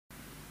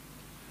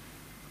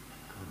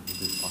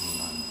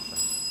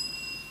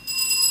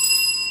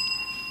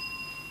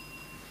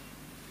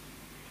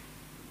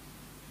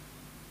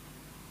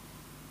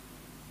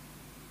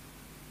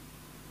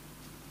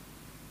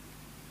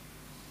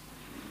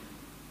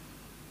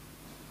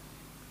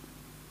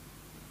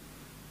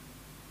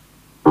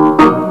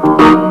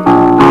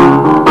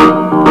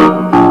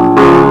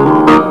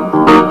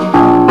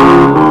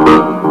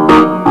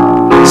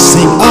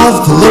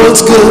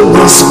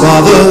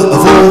Father of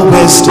all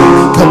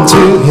wisdom, come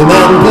to him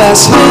and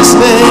bless his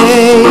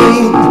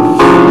name.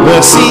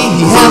 Mercy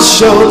he has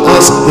shown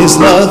us, his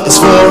love is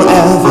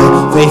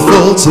forever,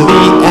 faithful to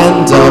the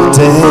end of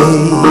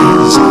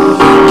days.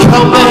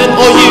 Come then,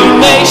 all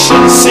you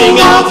nations, sing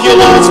out your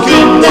Lord's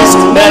goodness,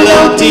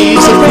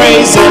 melodies of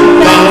praise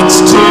and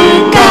thanks to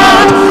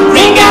God.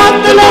 Ring out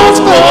the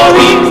Lord's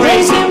glory,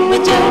 praise him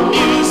with your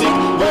music,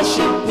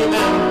 worship him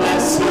and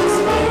bless his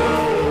name.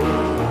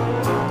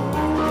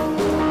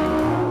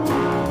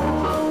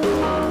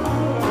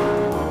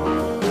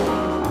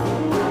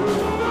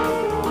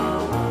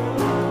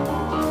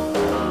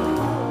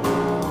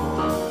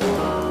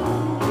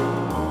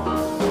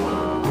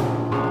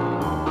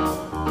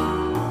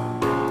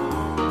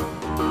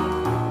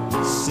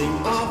 Sing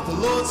of the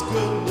Lord's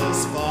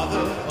goodness,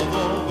 Father of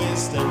all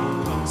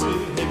wisdom, come to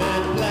him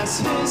and bless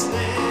his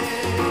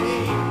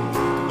name.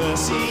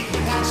 Mercy he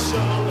has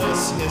shown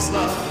us, his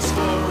love is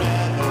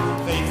forever,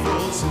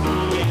 faithful to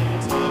the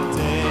end of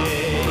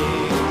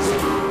days.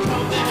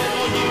 Come then,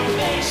 all you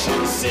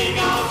nations, sing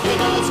of the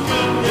Lord's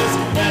goodness,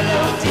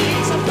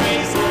 melodies of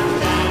praise and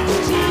thanks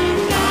to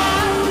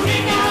God.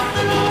 Ring out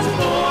the Lord's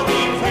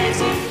glory, praise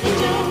him with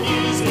your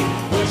music,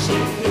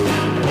 worship him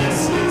and bless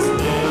his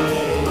name.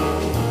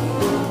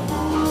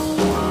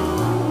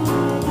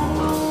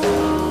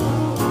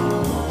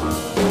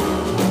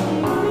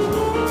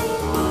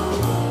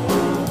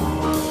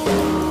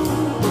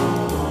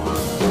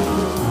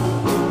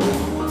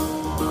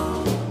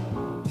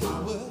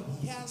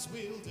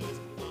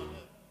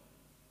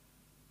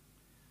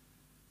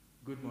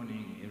 Good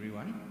morning,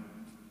 everyone.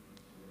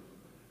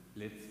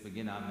 Let's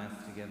begin our Mass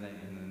together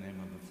in the name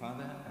of the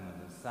Father, and of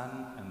the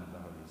Son, and of the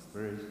Holy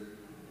Spirit.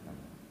 Amen.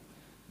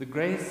 The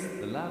grace,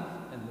 the love,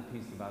 and the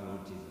peace of our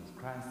Lord Jesus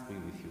Christ be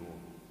with you all.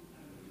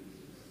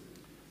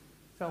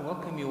 So I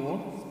welcome you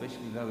all,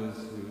 especially those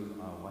who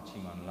are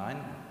watching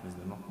online, because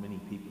there are not many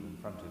people in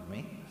front of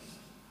me,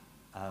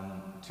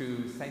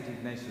 to St.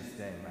 Ignatius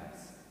Day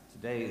Mass.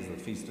 Today is the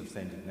feast of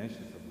St.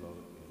 Ignatius of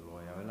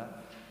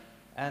Loyola.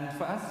 And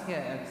for us here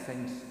at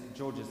St.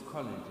 George's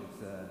College,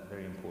 it's a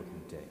very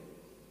important day,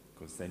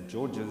 because St.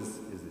 George's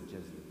is a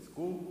Jesuit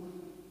school.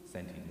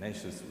 St.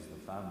 Ignatius was the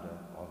founder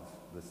of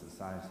the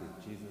Society of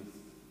Jesus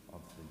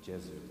of the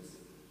Jesuits.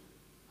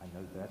 I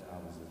know that, I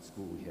was at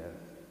school here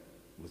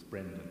with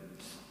Brendan.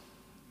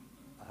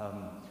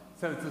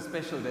 So it's a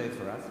special day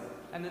for us.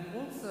 And it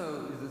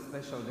also is a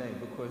special day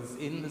because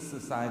in the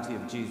Society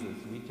of Jesus,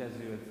 we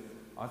Jesuits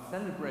are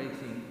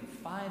celebrating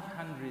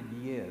 500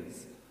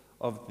 years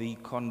of the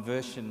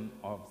conversion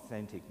of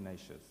St.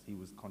 Ignatius. He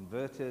was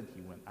converted,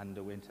 he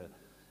underwent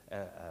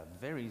a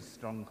very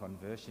strong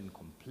conversion,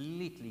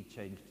 completely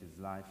changed his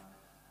life,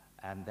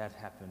 and that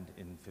happened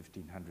in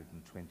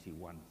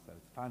 1521, so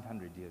it's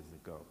 500 years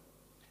ago.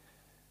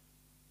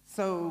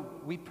 So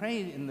we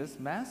pray in this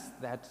Mass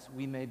that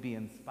we may be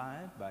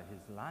inspired by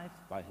his life,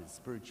 by his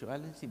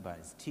spirituality, by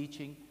his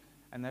teaching,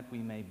 and that we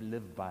may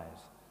live by it,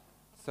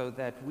 so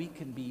that we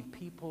can be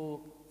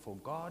people for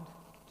God,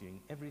 doing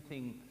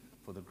everything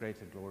for the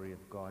greater glory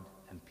of God,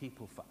 and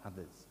people for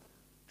others,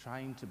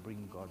 trying to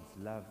bring God's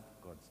love,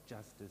 God's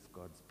justice,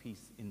 God's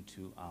peace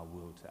into our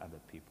world to other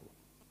people.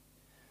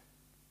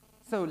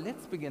 So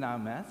let's begin our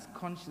Mass,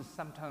 conscious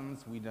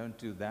sometimes we don't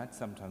do that,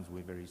 sometimes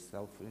we're very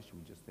selfish,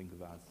 we just think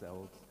of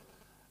ourselves,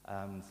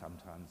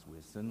 sometimes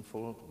we're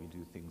sinful, we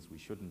do things we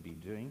shouldn't be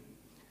doing.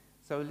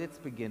 So let's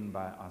begin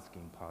by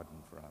asking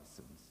pardon for our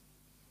sins.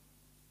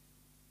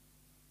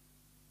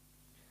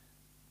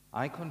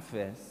 I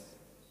confess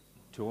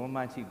to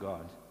Almighty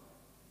God,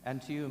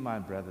 and to you, my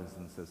brothers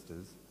and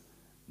sisters,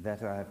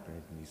 that I have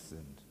greatly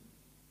sinned,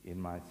 in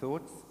my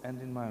thoughts and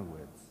in my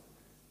words,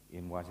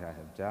 in what I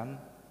have done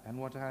and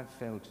what I have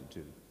failed to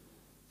do,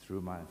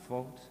 through my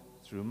fault,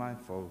 through my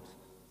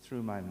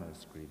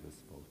most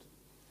grievous fault.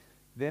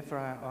 Therefore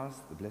I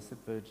ask the Blessed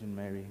Virgin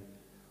Mary,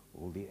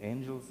 all the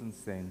angels and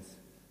saints,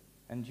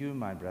 and you,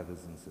 my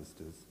brothers and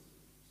sisters,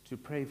 to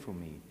pray for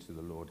me to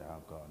the Lord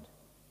our God.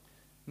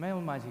 May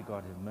Almighty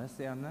God have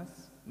mercy on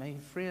us, may he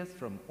free us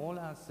from all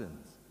our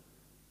sins,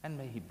 and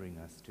may he bring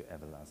us to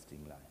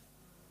everlasting life.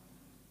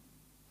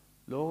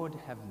 Lord,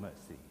 have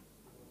mercy.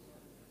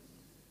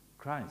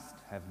 Christ,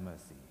 have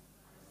mercy.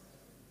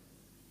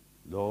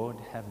 Lord,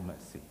 have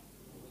mercy.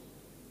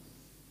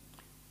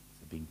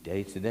 It's a big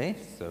day today,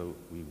 so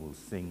we will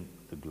sing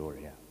the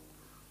Gloria.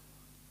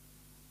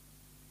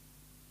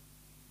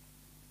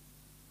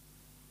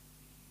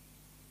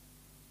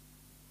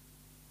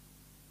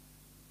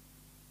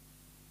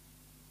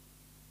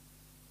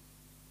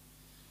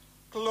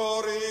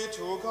 Glory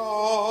to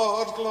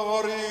God,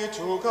 glory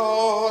to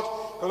God,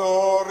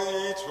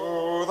 glory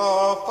to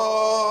the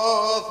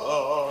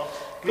Father.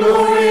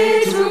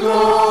 Glory to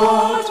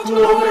God,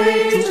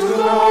 glory to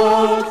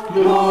God,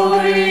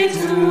 glory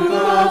to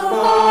the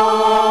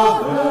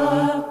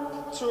Father.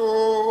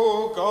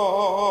 To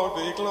God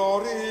be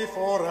glory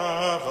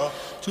forever.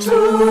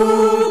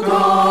 To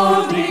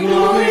God be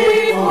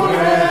glory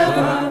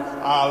forever.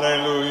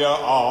 Alleluia,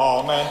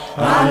 amen.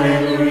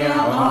 Alleluia,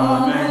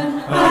 amen.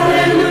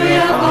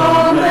 Alleluia,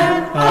 amen.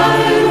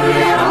 Alleluia,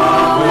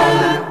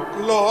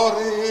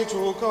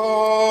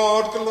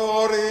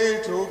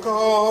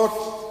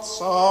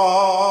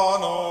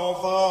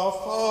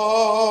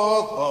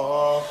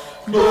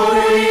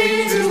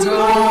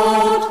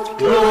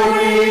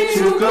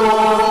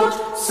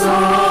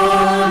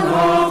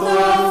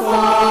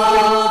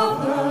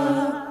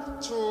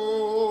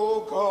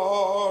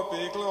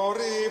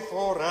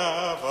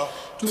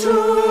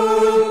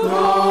 To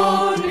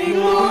God be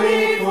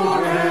glory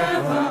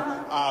forever.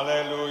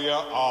 Alleluia,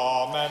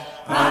 amen.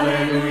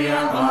 Alleluia,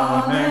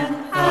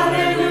 amen.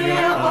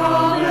 Alleluia,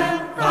 amen.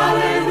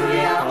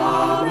 Alleluia,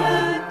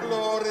 amen.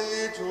 Glory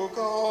to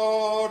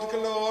God,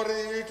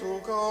 glory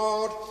to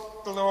God,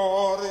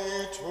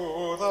 glory to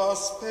the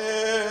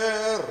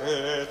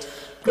Spirit.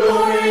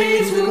 Glory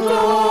to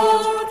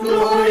God,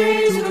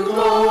 glory to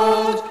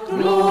God,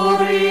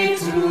 glory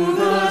to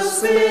the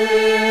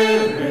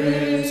Spirit.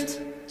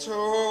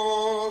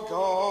 To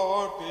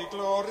God be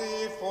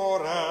glory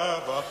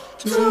forever.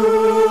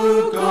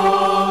 To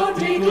God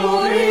be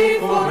glory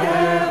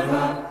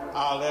forever.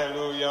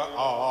 Alleluia,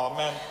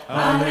 amen.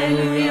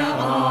 Alleluia,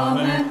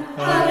 amen.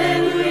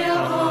 Alleluia,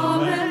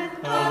 amen.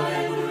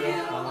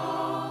 Alleluia,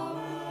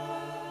 amen.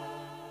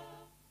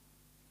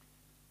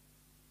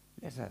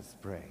 Let us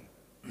pray.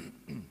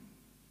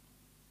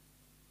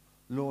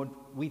 Lord,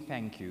 we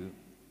thank you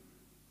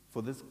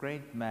for this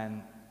great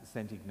man,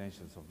 St.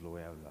 Ignatius of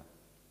Loyola.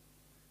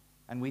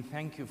 And we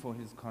thank you for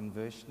his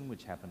conversion,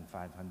 which happened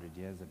 500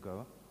 years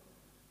ago,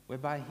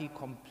 whereby he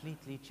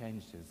completely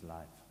changed his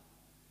life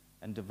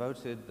and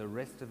devoted the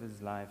rest of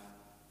his life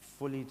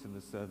fully to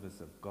the service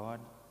of God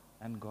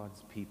and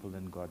God's people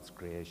and God's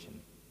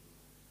creation.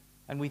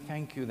 And we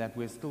thank you that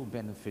we're still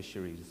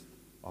beneficiaries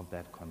of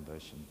that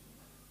conversion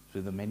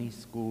through the many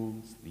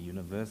schools, the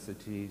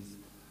universities,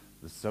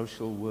 the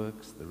social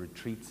works, the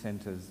retreat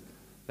centers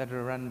that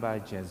are run by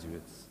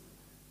Jesuits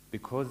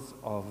because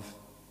of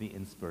the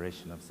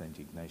inspiration of St.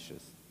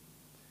 Ignatius.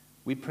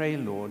 We pray,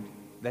 Lord,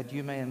 that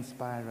you may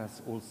inspire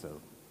us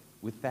also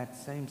with that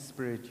same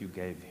spirit you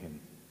gave him,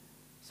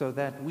 so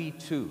that we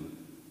too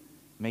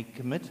may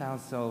commit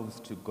ourselves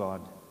to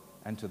God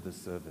and to the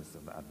service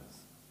of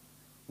others.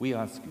 We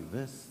ask you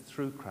this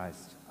through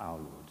Christ our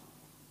Lord.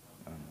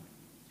 Amen.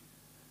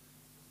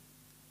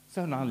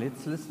 So now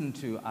let's listen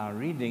to our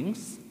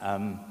readings.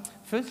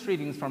 First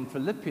readings from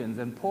Philippians,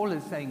 and Paul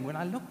is saying, when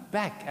I look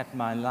back at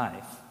my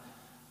life,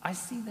 I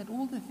see that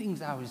all the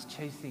things I was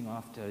chasing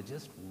after are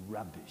just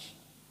rubbish.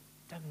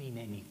 Don't mean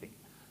anything.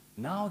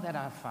 Now that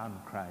I've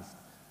found Christ,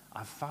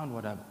 I've found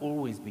what I've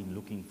always been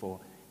looking for,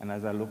 and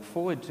as I look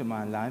forward to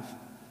my life,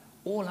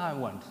 all I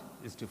want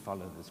is to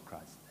follow this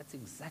Christ. That's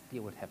exactly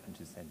what happened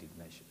to St.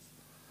 Ignatius.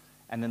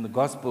 And in the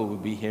gospel, we'll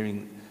be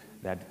hearing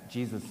that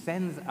Jesus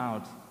sends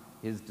out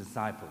his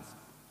disciples.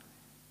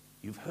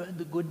 You've heard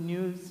the good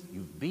news,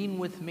 you've been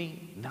with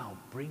me, now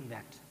bring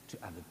that to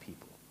other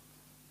people.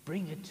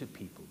 Bring it to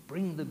people.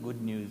 Bring the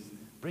good news.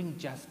 Bring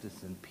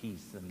justice and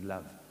peace and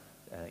love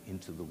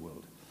into the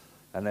world.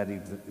 And that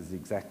is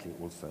exactly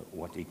also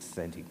what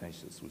St.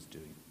 Ignatius was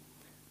doing.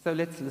 So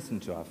let's listen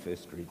to our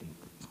first reading.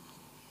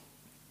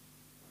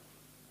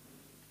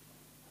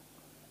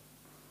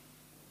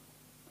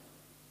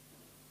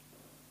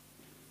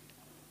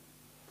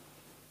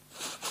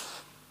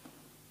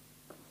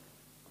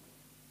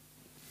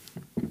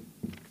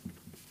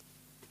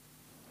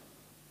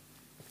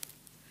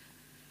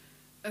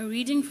 A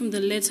reading from the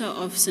letter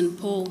of St.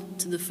 Paul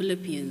to the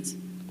Philippians.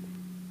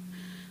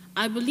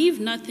 I believe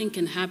nothing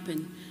can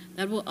happen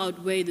that will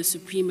outweigh the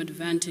supreme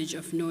advantage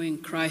of knowing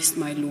Christ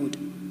my Lord.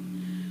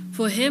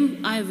 For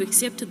him I have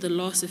accepted the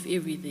loss of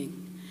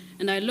everything,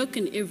 and I look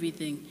in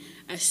everything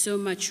as so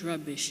much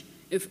rubbish,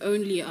 if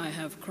only I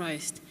have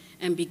Christ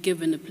and be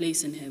given a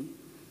place in him.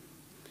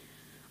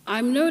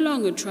 I'm no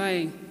longer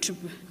trying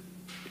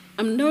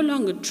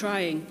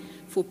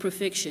for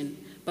perfection,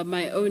 but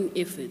my own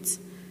efforts,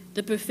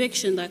 the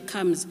perfection that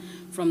comes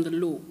from the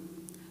law.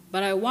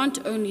 But I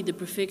want only the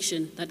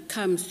perfection that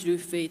comes through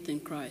faith in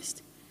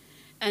Christ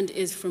and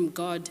is from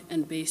God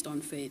and based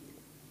on faith.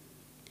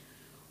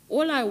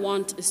 All I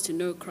want is to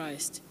know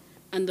Christ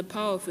and the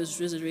power of his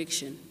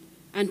resurrection,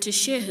 and to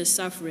share his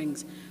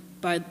sufferings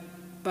by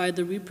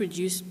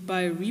reproducing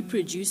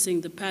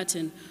the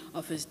pattern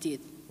of his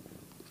death.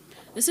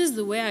 This is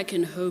the way I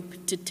can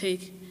hope to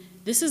take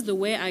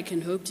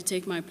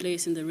my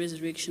place in the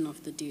resurrection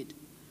of the dead.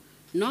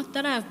 Not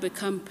that I have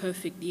become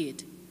perfect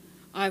yet.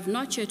 I have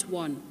not yet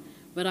won,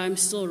 but I am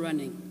still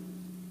running,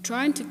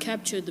 trying to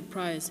capture the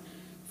prize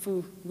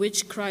for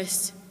which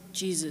Christ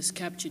Jesus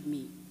captured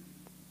me.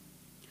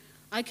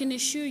 I can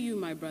assure you,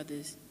 my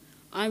brothers,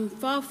 I am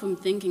far from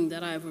thinking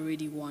that I have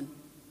already won.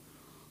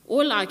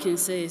 All I can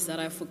say is that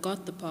I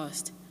forgot the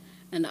past,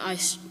 and I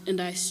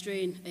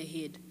strain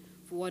ahead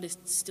for what is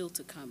still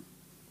to come.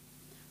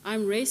 I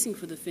am racing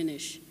for the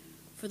finish,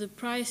 for the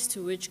prize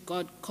to which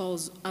God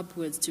calls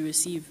upwards to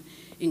receive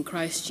in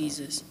Christ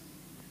Jesus.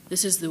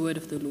 This is the word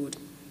of the Lord.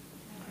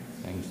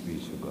 Thanks be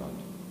to God.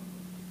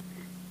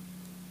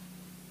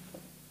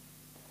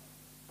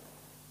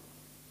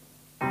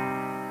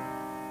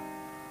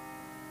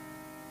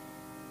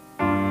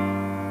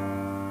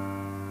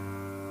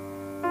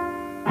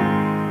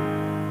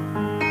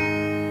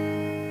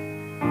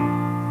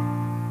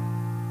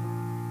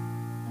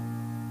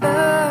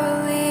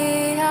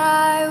 Early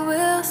I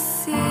will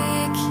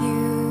seek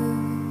you,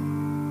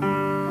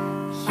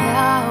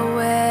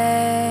 Yahweh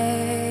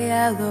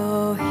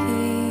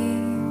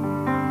Elohim.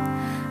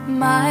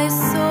 My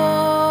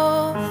soul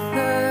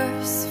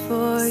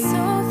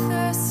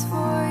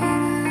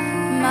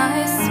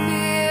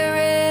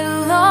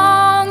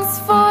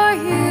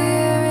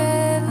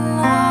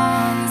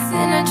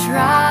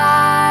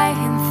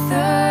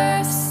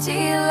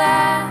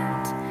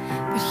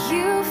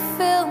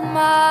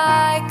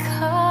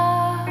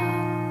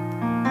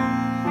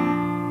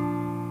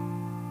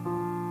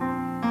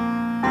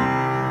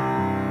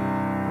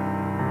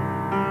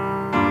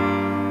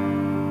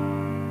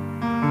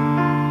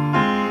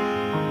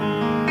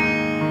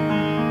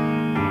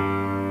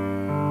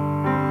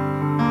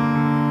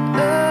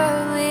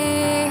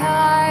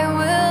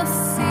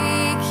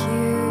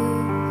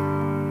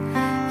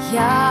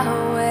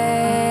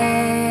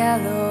Yahweh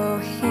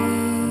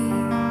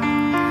Elohim.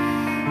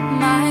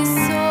 My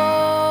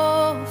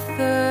soul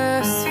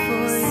thirsts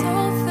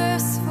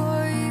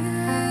for you.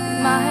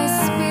 My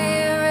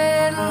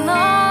spirit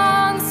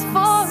longs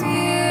for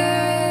you.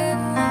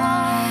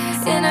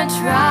 In a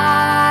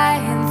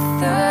dry and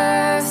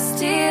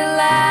thirsty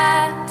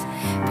land,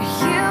 but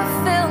you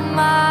fill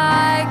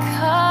my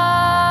cup.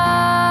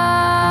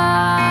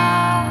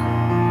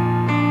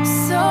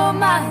 So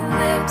my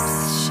lips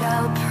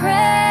shall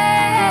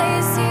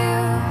praise you,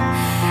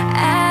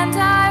 and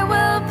I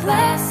will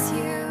bless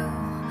you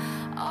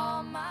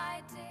all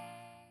my days.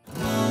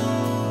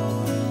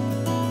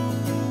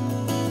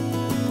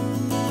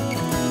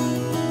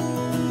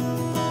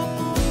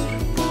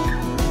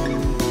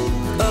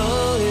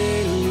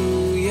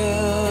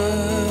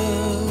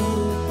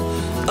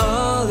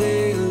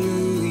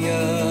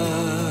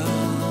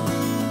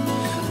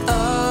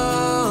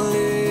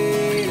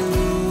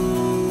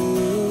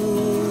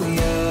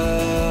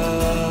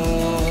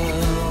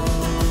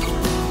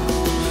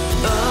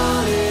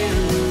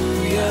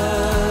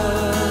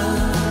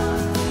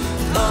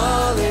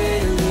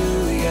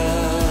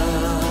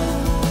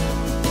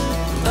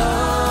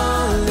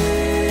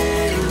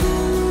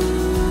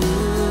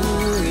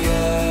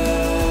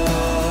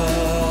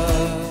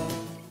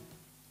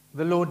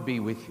 The Lord be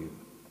with you.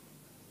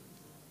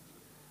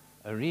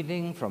 A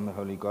reading from the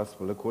Holy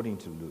Gospel according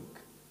to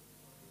Luke.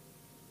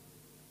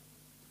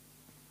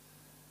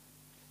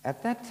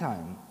 At that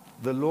time,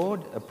 the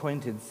Lord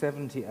appointed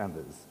 70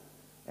 others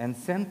and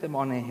sent them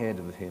on ahead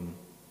of him,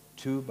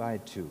 2 by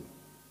 2,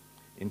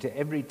 into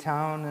every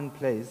town and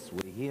place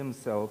where he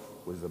himself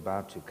was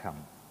about to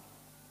come.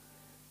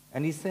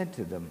 And he said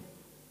to them,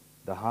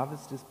 "The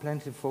harvest is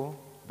plentiful,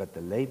 but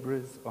the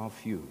laborers are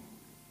few.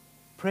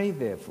 Pray,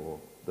 therefore,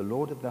 the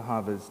Lord of the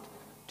harvest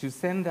to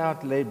send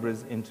out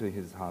laborers into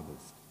his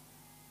harvest.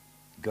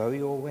 Go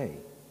your way.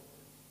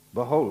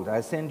 Behold, I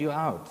send you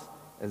out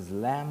as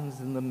lambs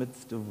in the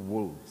midst of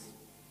wolves.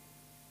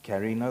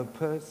 Carry no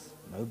purse,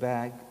 no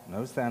bag,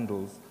 no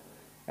sandals,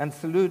 and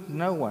salute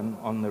no one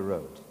on the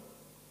road.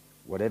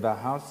 Whatever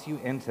house you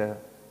enter,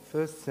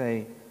 first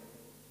say,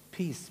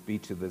 'Peace be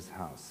to this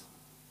house.'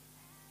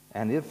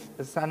 And if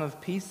a son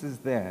of peace is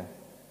there,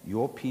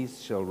 your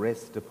peace shall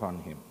rest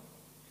upon him.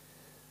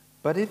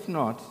 But if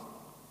not,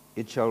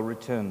 it shall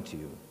return to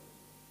you.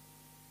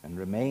 And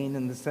remain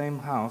in the same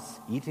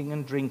house, eating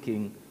and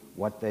drinking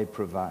what they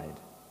provide.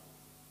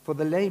 For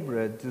the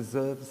laborer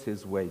deserves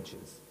his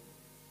wages.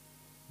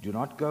 Do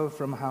not go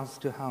from house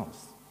to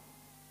house.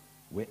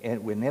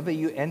 Whenever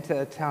you enter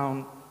a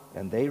town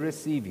and they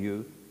receive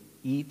you,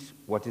 eat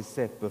what is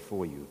set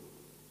before you.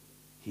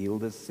 Heal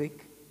the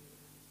sick,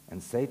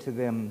 and say to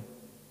them,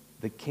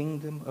 'The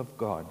kingdom of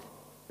God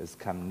has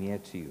come near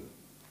to you.'"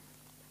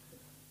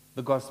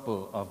 The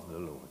Gospel of the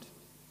Lord.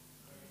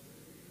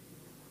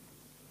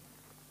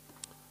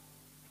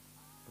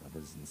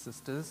 Brothers and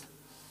sisters,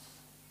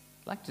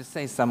 I'd like to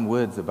say some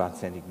words about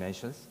St.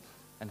 Ignatius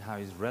and how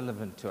he's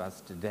relevant to us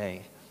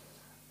today.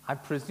 I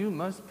presume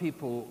most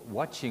people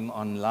watching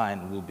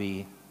online will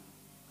be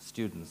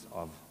students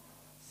of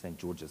St.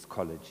 George's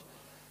College.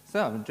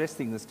 So I'm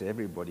addressing this to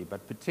everybody,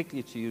 but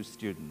particularly to you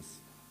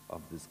students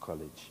of this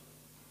college.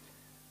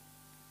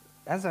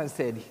 As I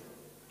said,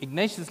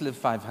 Ignatius lived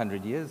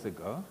 500 years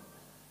ago,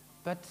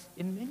 but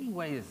in many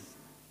ways,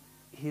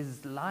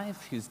 his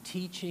life, his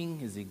teaching,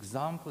 his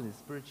example, his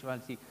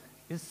spirituality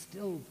is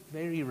still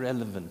very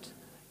relevant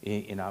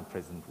in our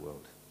present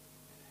world.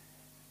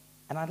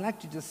 And I'd like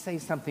to just say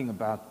something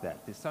about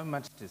that. There's so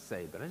much to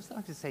say, but I'd just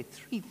like to say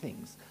 3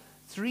 things,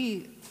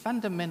 3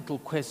 fundamental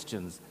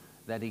questions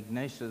that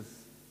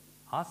Ignatius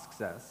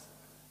asks us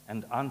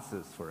and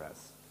answers for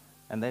us.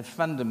 And they're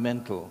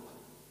fundamental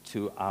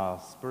to our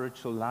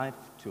spiritual life,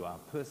 to our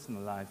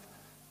personal life,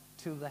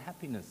 to the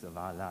happiness of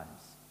our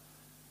lives.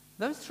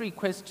 Those 3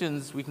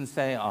 questions we can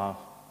say are,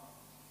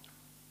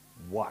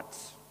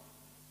 what?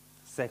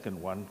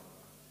 Second one,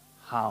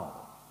 how?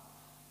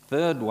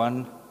 Third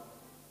one,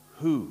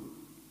 who?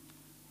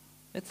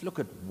 Let's look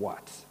at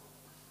what.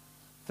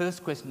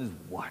 First question is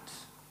what?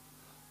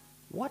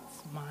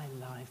 What's my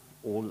life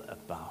all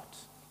about?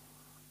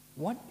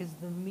 What is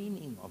the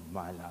meaning of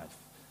my life?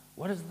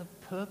 What is the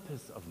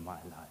purpose of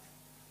my life?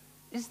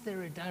 Is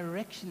there a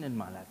direction in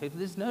my life? If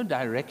there's no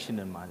direction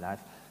in my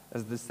life,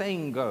 as the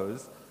saying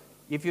goes,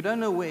 if you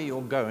don't know where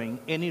you're going,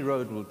 any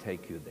road will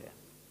take you there.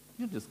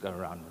 You'll just go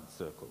around in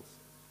circles.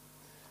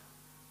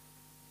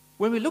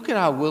 When we look at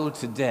our world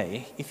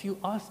today, if you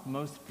ask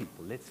most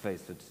people, let's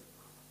face it,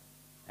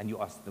 and you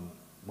ask them,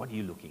 what are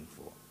you looking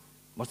for?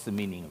 What's the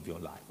meaning of your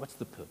life? What's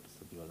the purpose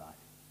of your life?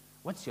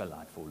 What's your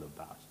life all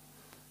about?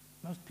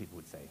 Most people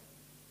would say,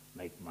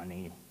 make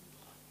money,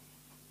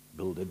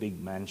 build a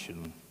big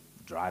mansion,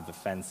 drive a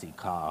fancy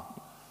car,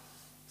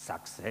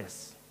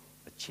 success,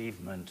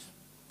 achievement,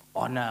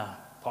 honor,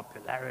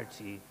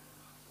 popularity,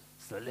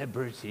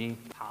 celebrity,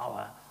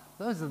 power.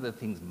 Those are the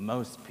things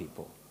most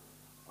people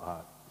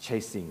are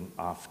chasing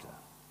after.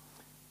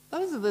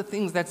 Those are the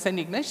things that St.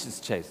 Ignatius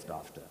chased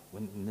after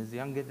in his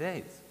younger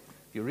days.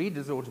 If you read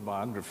his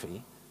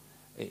autobiography,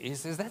 he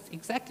says, that's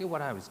exactly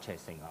what I was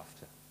chasing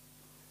after.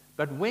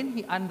 But when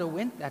he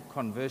underwent that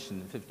conversion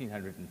in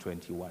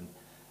 1521,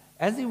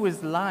 as he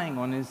was lying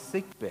on his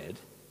sickbed,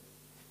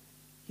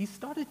 he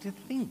started to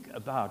think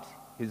about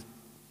his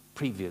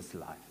previous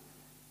life.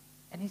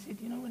 And he said,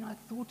 you know, when I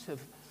thought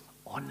of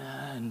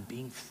honor and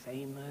being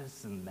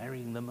famous and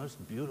marrying the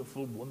most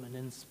beautiful woman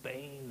in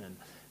Spain and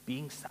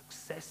being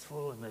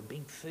successful and a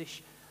big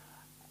fish,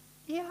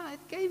 yeah,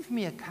 it gave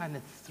me a kind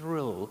of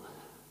thrill,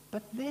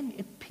 but then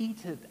it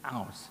petered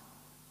out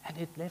and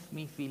it left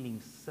me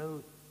feeling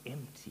so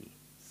empty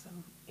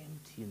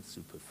and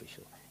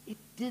superficial. It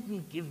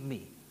didn't give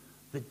me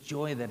the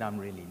joy that I'm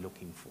really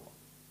looking for.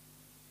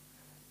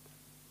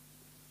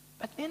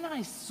 But then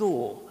I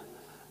saw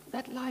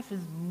that life is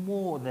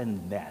more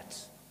than that.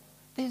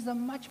 There's a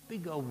much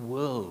bigger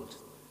world,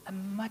 a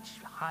much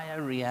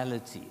higher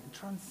reality, a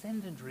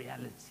transcendent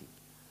reality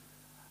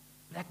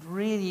that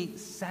really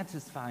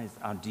satisfies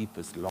our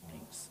deepest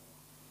longings.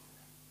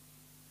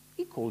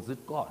 He calls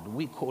it God.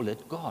 We call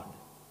it God.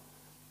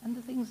 And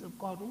the things of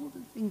God, all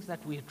the things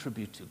that we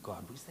attribute to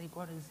God, we say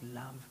God is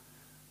love,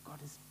 God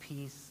is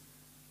peace,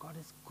 God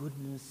is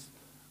goodness,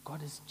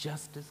 God is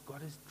justice,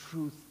 God is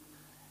truth.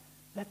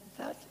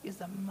 That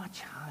is a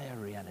much higher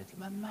reality,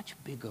 a much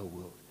bigger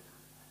world.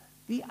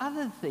 The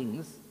other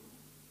things,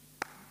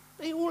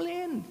 they all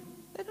end.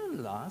 They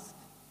don't last,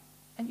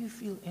 and you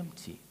feel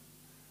empty.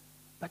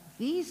 But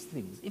these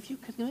things, if you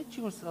commit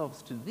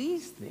yourselves to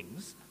these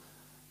things,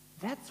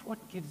 that's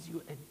what gives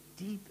you a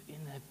deep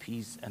inner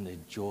peace and a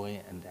joy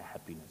and a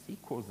happiness. He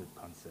calls it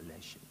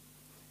consolation.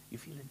 You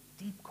feel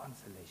a deep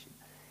consolation.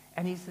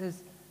 And he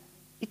says,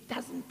 it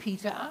doesn't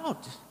peter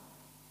out.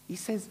 He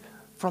says,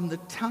 from the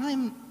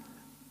time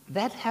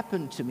that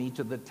happened to me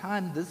to the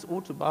time this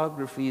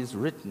autobiography is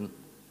written,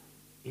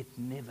 it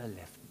never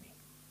left me.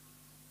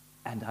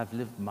 And I've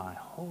lived my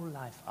whole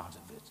life out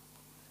of it.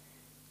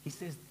 He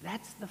says,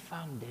 that's the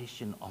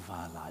foundation of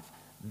our life.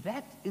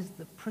 That is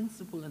the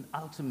principle and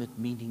ultimate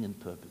meaning and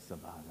purpose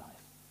of our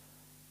life.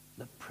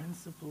 The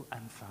principle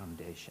and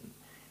foundation.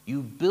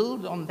 You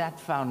build on that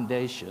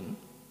foundation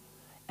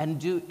and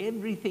do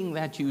everything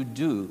that you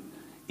do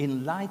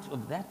in light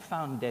of that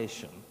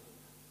foundation.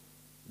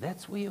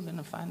 That's where you're going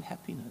to find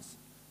happiness.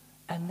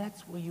 And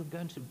that's where you're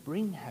going to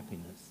bring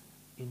happiness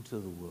into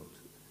the world.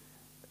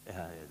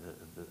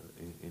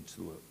 Into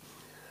the world.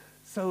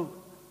 So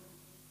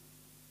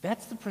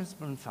that's the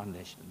principle and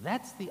foundation.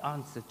 That's the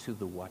answer to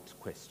the what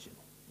question.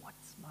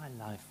 What's my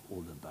life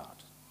all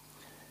about?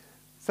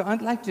 So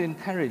I'd like to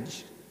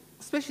encourage,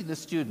 especially the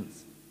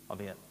students of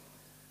here,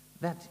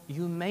 that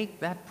you make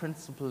that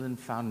principle and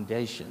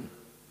foundation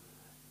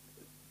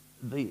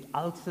the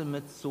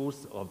ultimate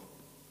source of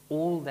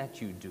all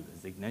that you do.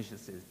 As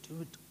Ignatius says,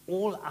 do it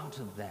all out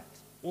of that,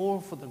 all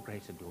for the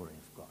greater glory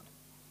of God.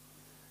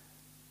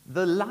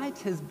 The light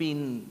has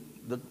been,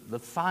 the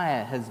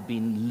fire has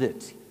been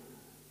lit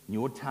in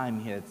your time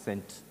here at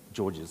St.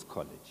 George's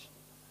College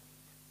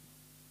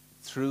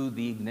through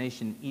the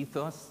Ignatian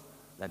ethos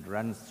that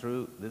runs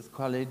through this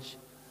college,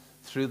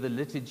 through the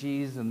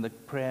liturgies and the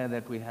prayer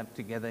that we have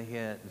together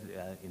here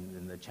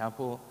in the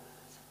chapel,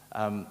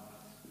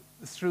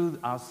 through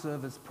our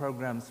service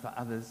programs for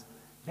others.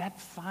 That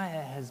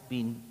fire has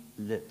been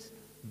lit.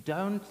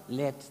 Don't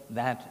let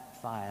that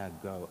fire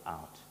go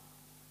out.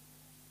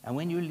 And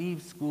when you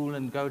leave school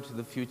and go to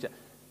the future,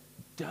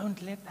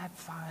 don't let that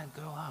fire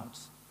go out.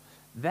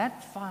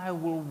 That fire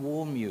will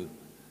warm you.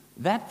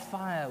 That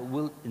fire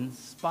will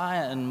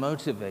inspire and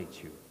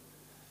motivate you.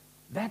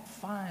 That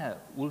fire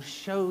will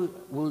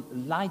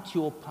light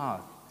your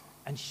path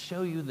and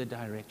show you the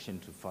direction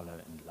to follow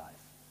in life.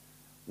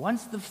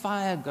 Once the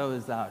fire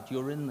goes out,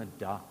 you're in the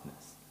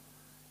darkness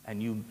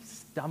and you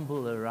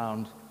stumble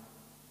around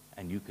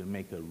and you can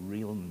make a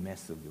real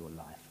mess of your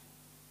life.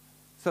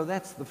 So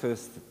that's the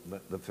first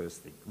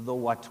thing, the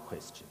what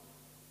question.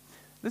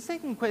 The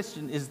second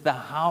question is the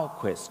how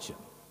question.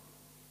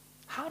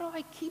 How do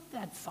I keep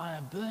that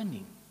fire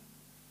burning?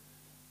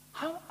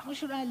 How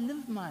should I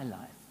live my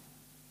life?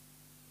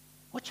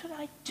 What should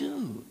I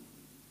do?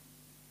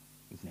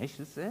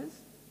 Ignatius says,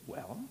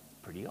 well,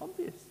 pretty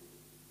obvious.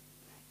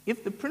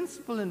 If the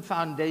principle and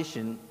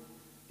foundation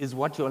is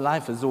what your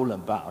life is all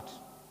about,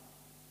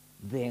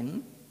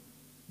 then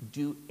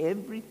do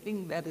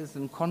everything that is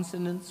in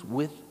consonance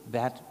with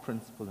that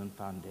principle and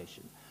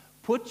foundation.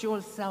 Put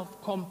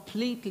yourself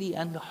completely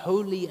and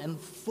wholly and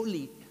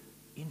fully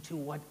into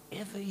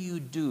whatever you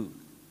do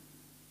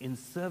in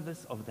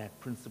service of that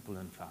principle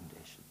and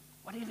foundation.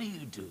 Whatever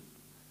you do.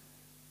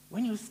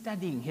 When you're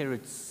studying here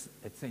at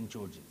St.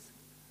 George's,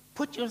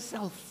 put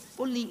yourself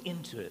fully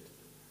into it,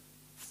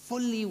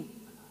 fully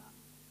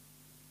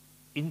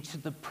into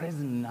the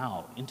present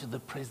now, into the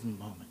present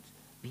moment.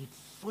 Be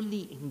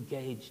fully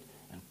engaged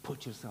and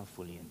put yourself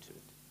fully into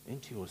it,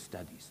 into your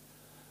studies,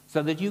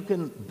 so that you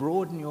can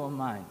broaden your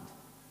mind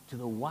to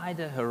the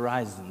wider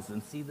horizons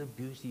and see the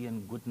beauty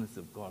and goodness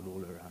of God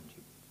all around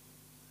you.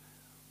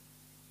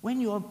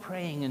 When you're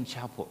praying in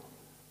chapel,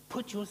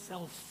 put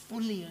yourself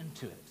fully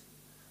into it,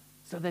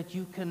 so that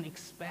you can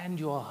expand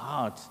your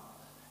heart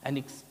and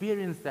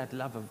experience that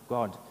love of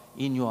God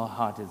in your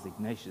heart as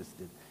Ignatius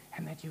did,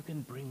 and that you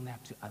can bring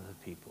that to other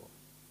people.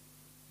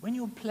 When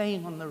you're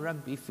playing on the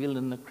rugby field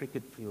and the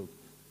cricket field,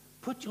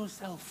 put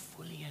yourself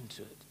fully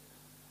into it.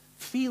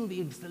 Feel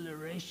the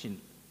exhilaration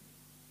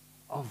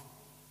of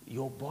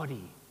your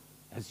body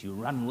as you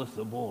run with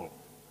the ball.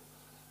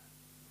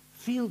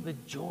 Feel the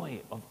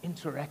joy of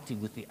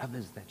interacting with the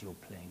others that you're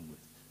playing with.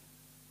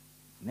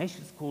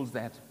 Ignatius calls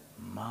that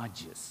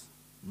margis.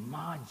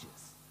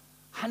 Margis.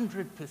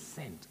 100%.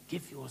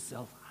 Give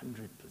yourself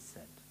 100%.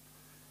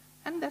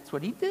 And that's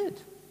what he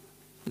did.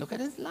 Look at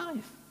his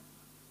life.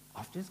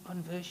 After his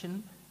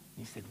conversion,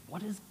 he said,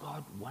 what does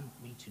God want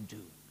me to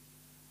do?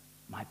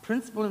 My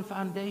principle and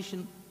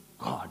foundation,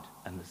 God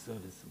and the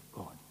service of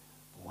God.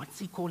 What's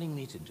he calling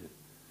me to do?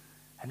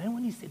 And then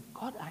when he said,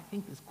 God, I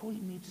think is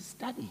calling me to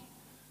study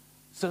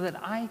so that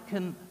I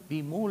can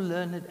be more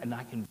learned and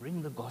I can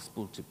bring the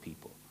gospel to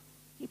people.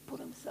 He put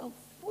himself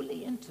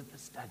fully into the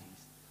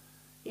studies.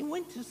 He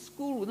went to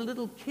school with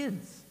little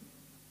kids.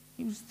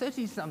 He was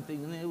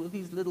 30-something and there were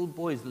these little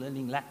boys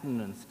learning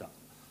Latin and stuff.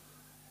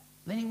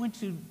 Then he went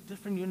to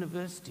different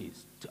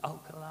universities, to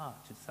Alcalá,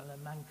 to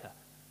Salamanca,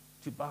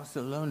 to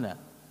Barcelona,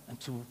 and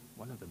to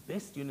one of the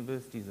best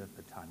universities at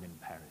the time in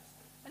Paris.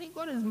 And he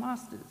got his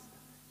master's.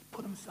 He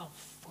put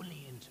himself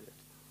fully into it.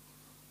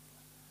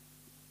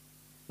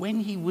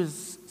 When he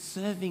was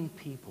serving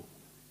people,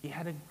 he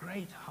had a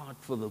great heart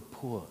for the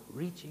poor,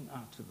 reaching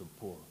out to the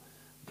poor,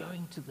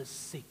 going to the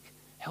sick,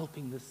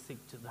 helping the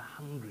sick, to the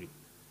hungry.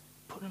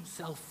 Put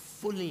himself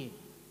fully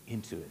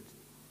into it.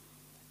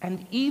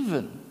 And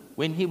even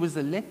when he was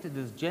elected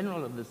as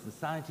general of the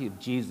Society of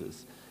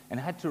Jesus and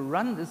had to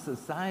run the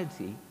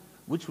society,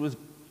 which was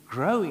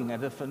growing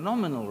at a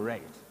phenomenal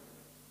rate,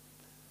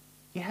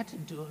 he had to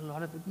do a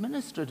lot of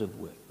administrative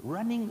work,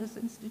 running this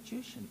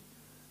institution.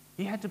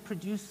 He had to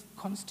produce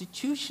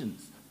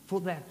constitutions for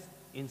that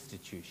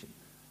institution.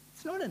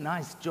 It's not a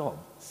nice job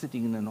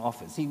sitting in an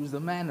office. He was a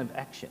man of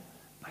action,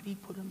 but he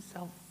put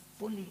himself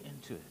fully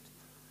into it.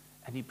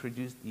 And he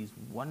produced these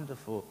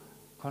wonderful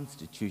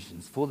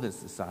constitutions for the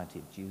Society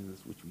of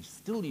Jesus, which we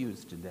still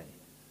use today.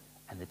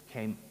 And it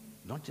came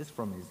not just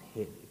from his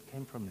head, it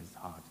came from his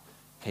heart,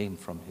 came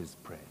from his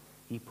prayer.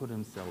 He put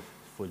himself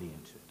fully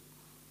into it.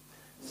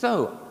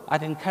 So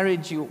I'd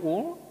encourage you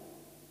all,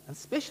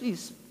 especially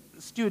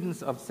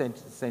students of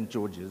St.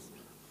 George's,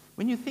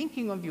 when you're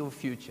thinking of your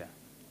future,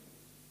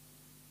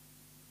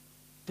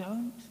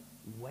 don't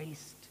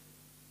waste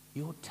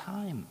your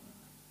time.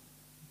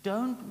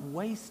 Don't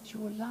waste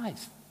your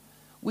life.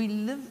 We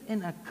live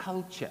in a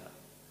culture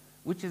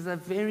which is a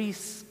very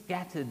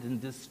scattered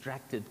and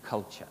distracted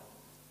culture.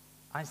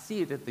 I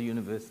see it at the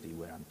university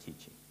where I'm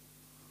teaching.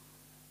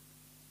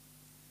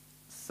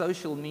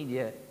 Social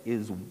media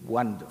is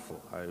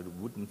wonderful. I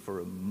wouldn't for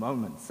a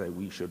moment say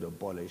we should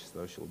abolish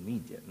social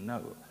media.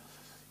 No.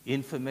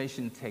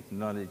 Information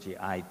technology,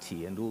 IT,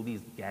 and all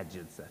these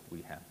gadgets that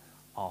we have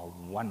are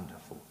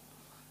wonderful.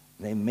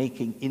 They're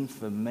making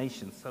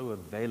information so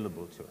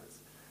available to us.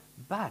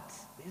 But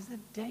there's a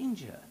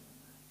danger.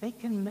 They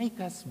can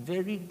make us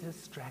very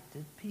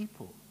distracted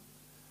people.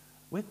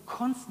 We're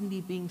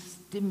constantly being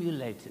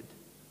stimulated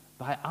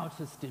by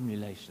outer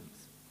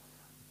stimulations,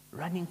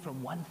 running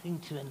from one thing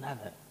to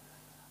another.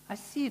 I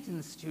see it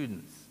in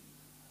students.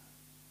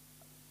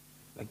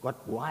 They've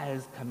got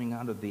wires coming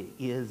out of their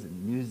ears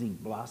and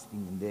music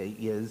blasting in their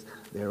ears.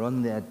 They're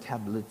on their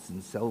tablets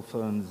and cell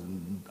phones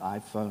and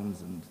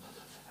iPhones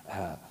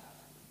and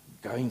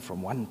going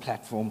from one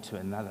platform to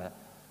another.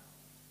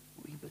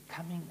 We're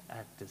becoming a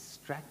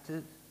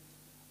distracted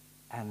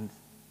and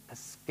a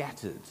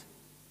scattered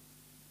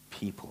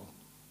people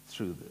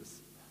through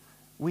this.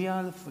 We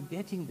are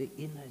forgetting the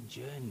inner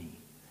journey.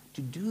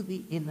 To do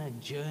the inner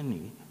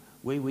journey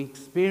where we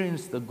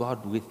experience the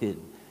God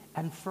within,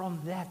 and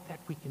from that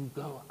we can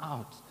go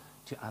out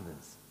to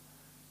others.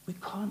 We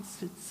can't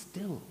sit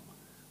still.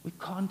 We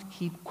can't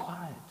keep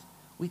quiet.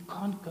 We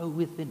can't go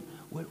within.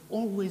 We're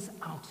always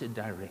outer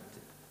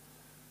directed.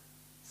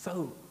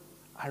 So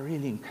I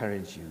really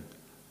encourage you,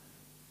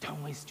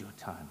 don't waste your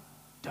time.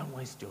 Don't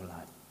waste your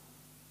life.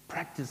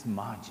 Practice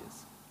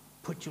marges.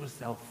 Put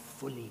yourself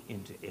fully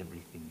into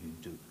everything you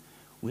do.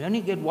 We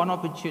only get one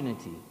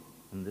opportunity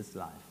in this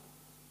life.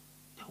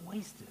 Don't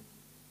waste it.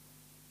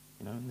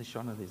 You know, in the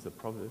Shona there's a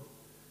proverb,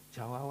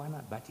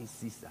 Chawawana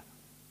batisisa,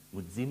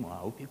 mudzimu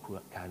haupi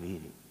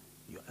kaviri.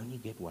 You only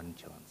get one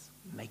chance.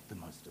 Make the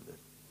most of it.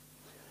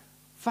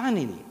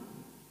 Finally,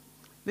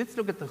 let's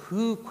look at the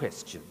who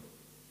question.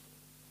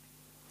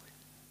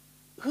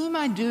 Who am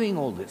I doing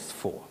all this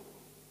for?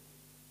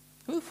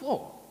 Who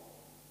for?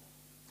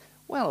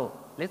 Well,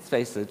 let's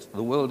face it,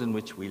 the world in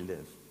which we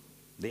live,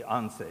 the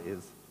answer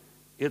is,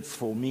 it's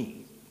for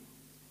me.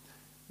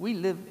 We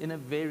live in a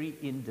very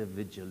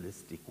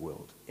individualistic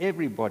world.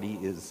 Everybody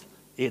is,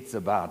 it's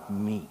about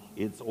me.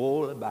 It's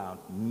all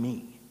about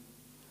me.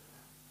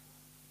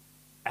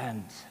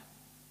 And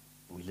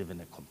we live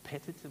in a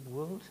competitive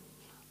world.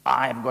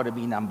 I've got to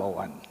be number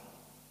one.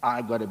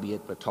 I've got to be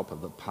at the top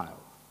of the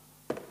pile.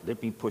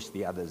 let me push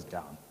the others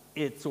down.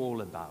 It's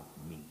all about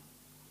me.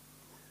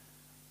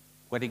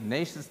 What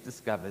Ignatius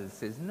discovers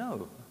says,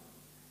 no.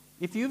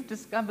 If you've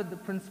discovered the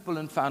principle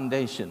and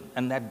foundation,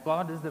 and that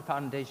God is the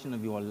foundation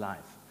of your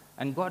life,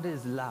 and God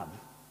is love,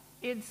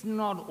 it's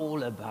not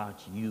all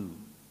about you,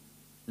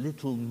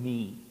 little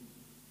me.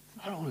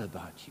 It's not all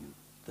about you,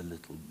 the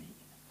little me.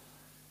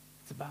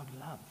 It's about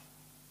love.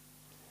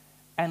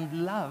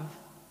 And love,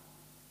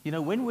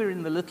 when we're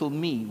in the little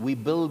me, we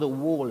build a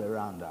wall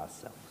around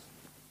ourselves.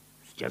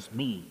 It's just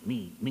me,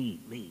 me, me,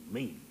 me,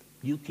 me.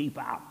 You keep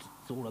out.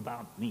 It's all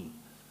about me.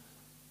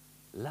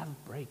 Love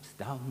breaks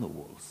down the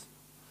walls.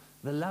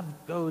 The love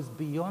goes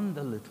beyond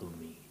the little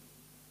me.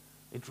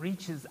 It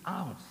reaches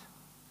out.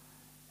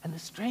 And the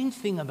strange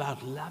thing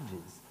about love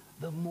is,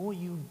 the more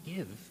you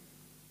give,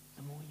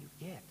 the more you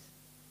get.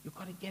 You've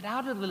got to get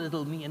out of the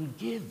little me and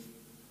give.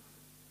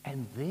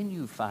 And then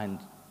you find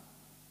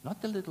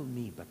not the little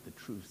me, but the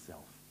true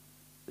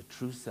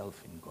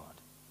self in God.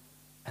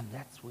 And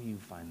that's where you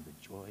find the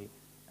joy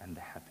and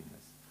the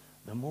happiness.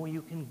 The more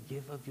you can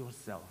give of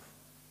yourself,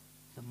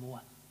 the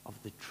more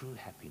of the true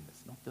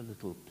happiness, not the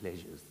little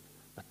pleasures,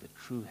 but the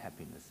true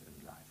happiness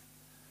in life.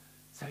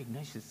 So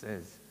Ignatius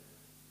says,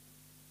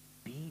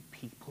 be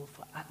people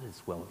for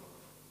others. Well,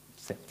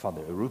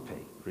 Father Arupe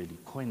really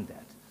coined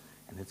that.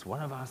 And it's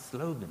one of our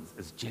slogans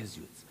as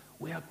Jesuits.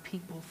 We are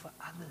people for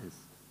others.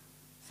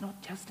 It's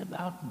not just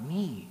about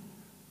me.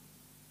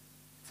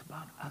 It's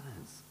about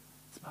others.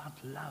 It's about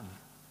love,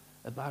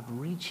 about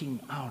reaching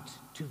out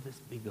to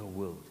this bigger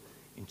world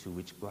into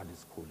which God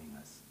is calling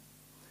us.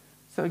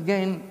 So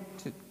again,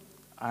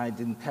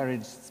 I'd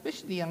encourage,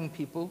 especially young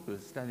people who are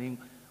studying,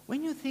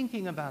 when you're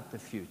thinking about the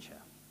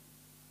future,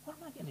 what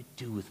am I going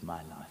to do with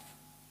my life?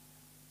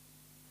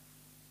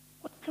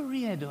 What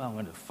career do I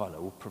want to follow,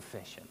 or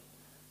profession?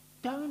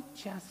 Don't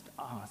just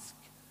ask,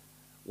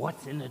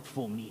 what's in it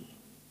for me?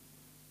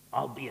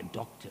 I'll be a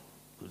doctor,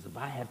 because if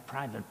I have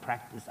private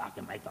practice, I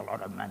can make a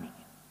lot of money.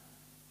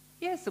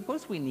 Yes, of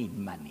course we need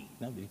money.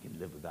 Nobody can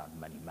live without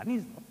money. Money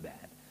is not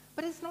bad.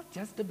 But it's not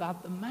just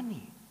about the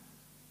money.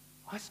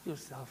 Ask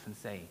yourself and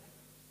say,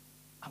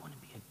 I want to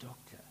be a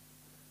doctor.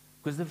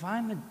 Because if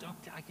I'm a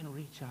doctor, I can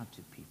reach out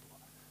to people.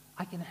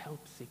 I can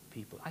help sick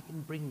people. I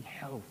can bring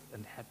health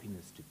and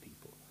happiness to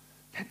people.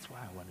 That's why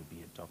I want to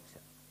be a doctor.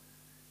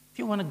 If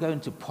you want to go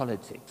into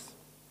politics,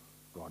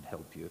 God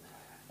help you,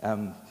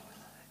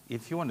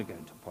 if you want to go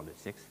into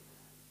politics,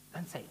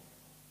 don't say,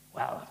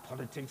 well,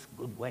 politics,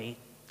 good way.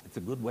 It's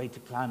a good way to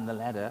climb the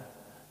ladder.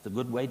 It's a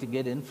good way to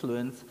get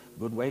influence,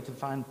 good way to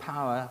find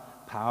power.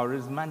 Power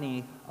is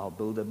money. I'll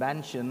build a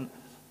mansion,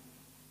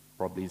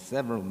 probably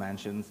several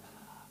mansions.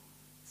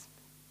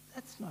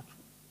 That's not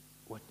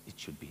what it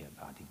should be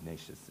about,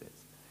 Ignatius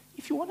says.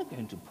 If you want to go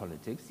into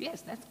politics,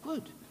 yes, that's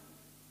good.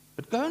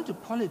 But go into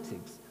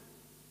politics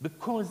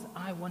because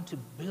I want to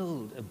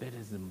build a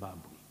better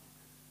Zimbabwe.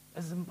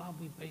 A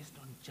Zimbabwe based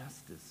on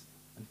justice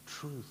and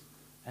truth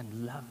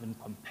and love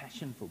and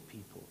compassion for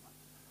people.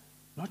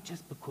 Not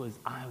just because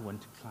I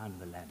want to climb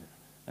the ladder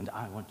and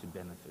I want to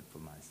benefit for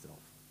myself.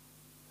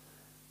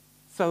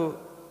 So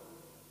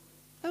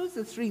those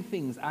are three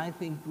things I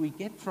think we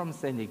get from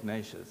St.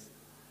 Ignatius.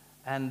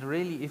 And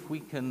really, if we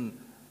can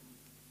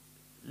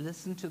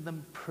listen to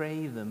them,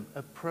 pray them,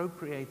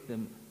 appropriate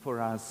them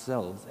for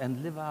ourselves,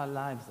 and live our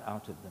lives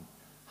out of them,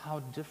 how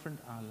different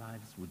our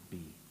lives would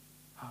be,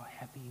 how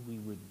happy we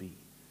would be,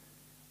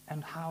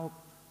 and how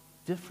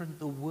different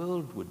the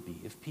world would be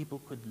if people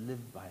could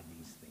live by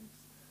these things.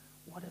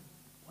 What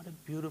a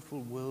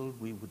beautiful world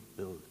we would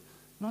build.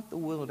 Not the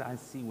world I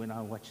see when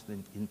I watch the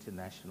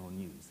international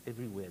news.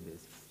 Everywhere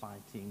there's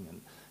fighting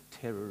and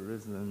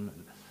terrorism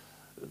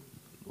and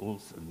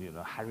also,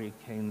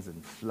 hurricanes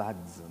and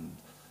floods and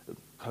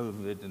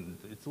COVID, and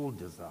it's all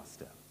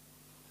disaster.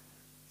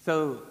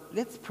 So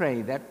let's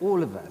pray that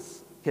all of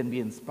us can be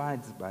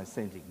inspired by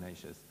St.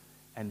 Ignatius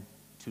and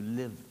to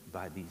live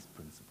by these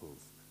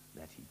principles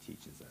that he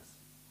teaches us.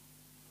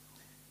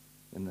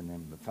 In the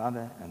name of the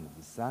Father, and of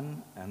the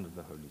Son, and of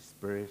the Holy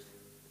Spirit.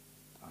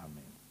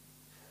 Amen.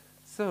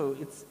 So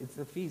it's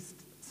a feast.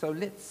 So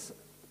let's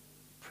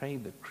pray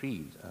the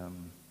creed.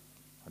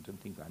 I don't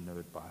think I know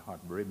it by heart.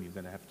 Marim, you're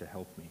going to have to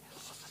help me.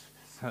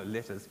 So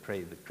let us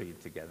pray the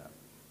creed together.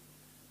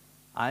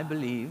 I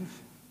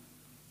believe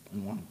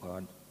in one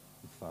God,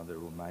 the Father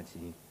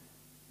Almighty,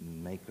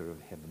 maker of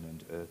heaven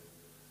and earth,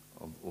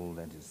 of all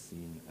that is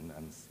seen and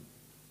unseen.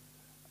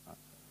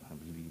 I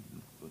believe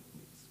in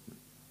goodness,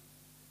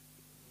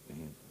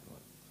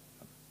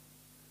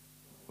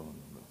 born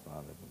of the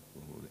Father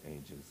of all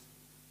ages,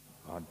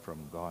 God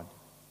from God,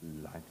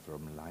 light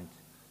from light,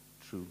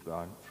 true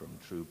God from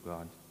true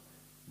God,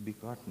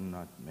 begotten,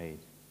 not made,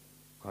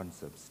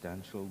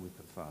 consubstantial with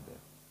the Father.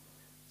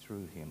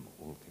 Through him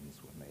all things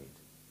were made.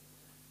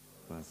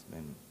 First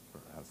men for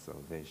our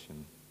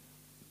salvation,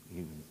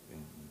 he was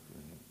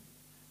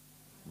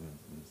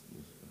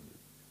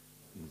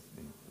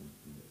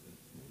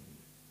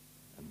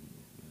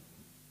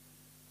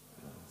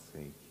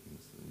sake, he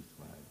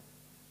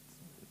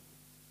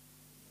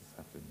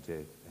suffered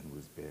death and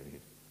was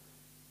buried.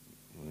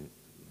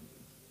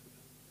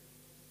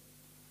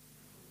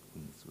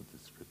 with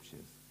the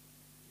scriptures.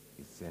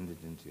 He ascended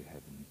into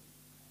heaven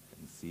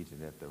and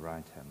seated at the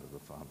right hand of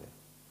the Father.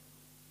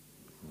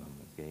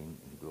 Again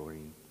in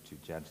glory to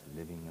judge the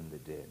living and the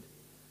dead,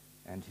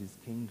 and his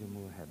kingdom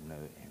will have no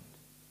end.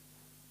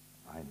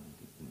 I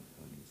believe in the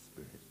Holy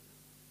Spirit,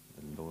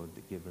 the Lord,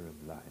 the giver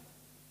of life,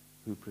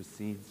 who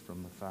proceeds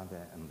from the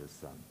Father and the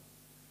Son,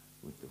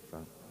 with the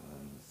Father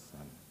and the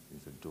Son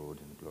is adored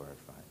and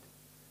glorified.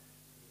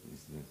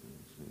 These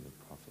through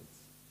the prophets.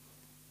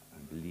 I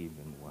believe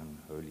in one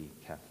holy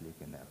Catholic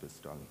and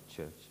apostolic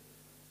church.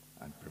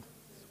 I profess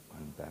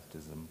one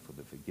baptism for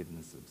the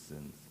forgiveness of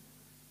sins,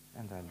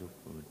 and I look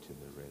forward to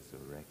the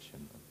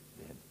resurrection of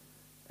the dead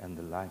and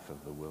the life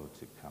of the world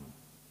to come.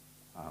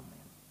 Amen.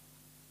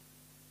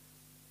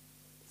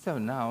 So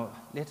now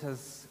let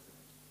us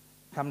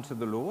come to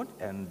the Lord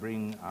and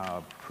bring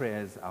our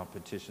prayers, our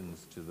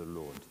petitions to the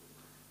Lord.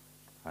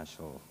 I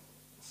shall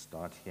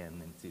start here,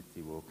 and then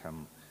Tsitsi will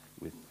come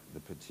with the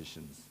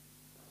petitions.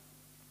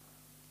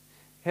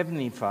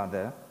 Heavenly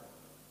Father,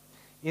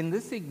 in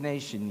this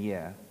Ignatian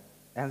year,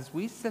 as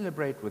we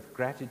celebrate with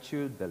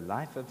gratitude the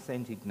life of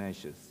St.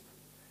 Ignatius,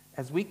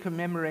 as we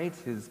commemorate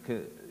his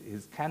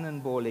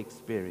cannonball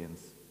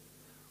experience,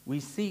 we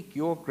seek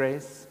your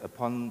grace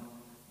upon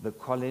the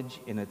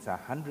college in its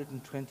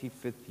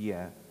 125th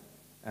year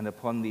and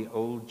upon the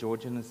Old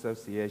Georgian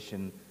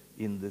Association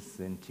in this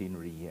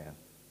centenary year.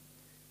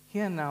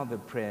 Hear now the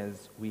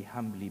prayers we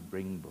humbly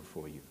bring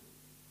before you.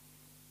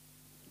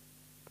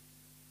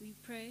 We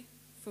pray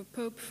for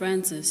Pope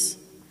Francis,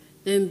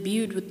 the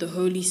imbued with the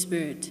Holy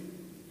Spirit.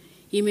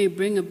 He may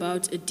bring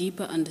about a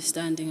deeper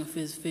understanding of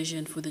his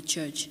vision for the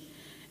Church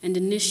and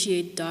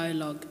initiate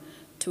dialogue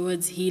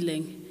towards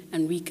healing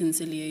and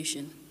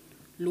reconciliation.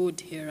 Lord,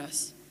 hear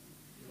us.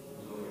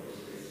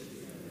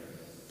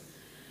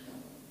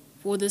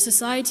 For the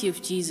Society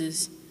of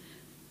Jesus,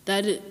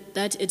 that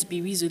it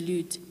be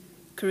resolute,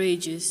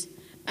 courageous,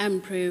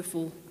 and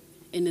prayerful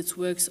in its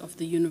works of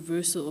the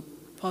universal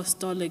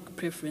apostolic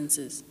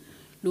preferences.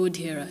 Lord,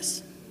 hear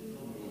us.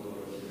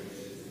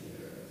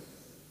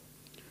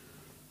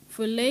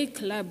 For lay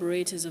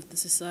collaborators of the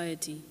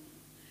Society,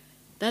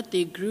 that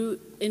they grew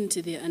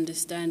into their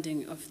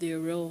understanding of their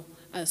role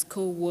as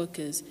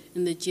co-workers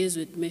in the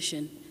Jesuit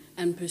mission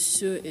and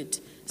pursue it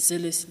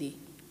zealously.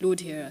 Lord,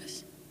 hear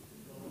us.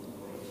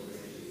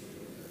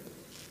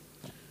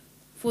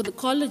 For the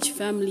college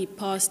family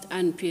past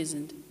and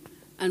present,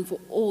 and for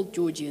all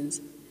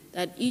Georgians,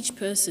 that each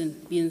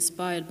person be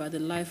inspired by the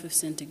life of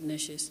St.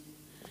 Ignatius.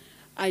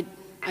 I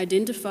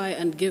identify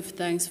and give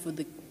thanks for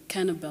the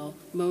cannibal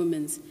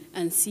moments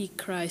and see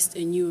Christ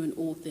anew in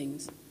all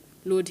things.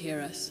 Lord,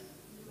 hear us.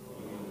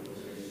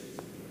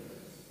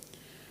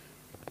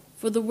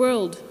 For the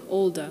world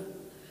older,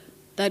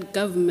 that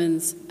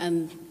governments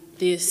and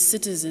their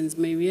citizens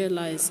may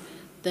realize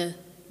the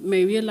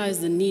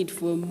need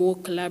for a more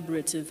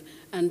collaborative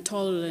and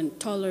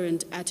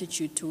tolerant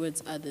attitude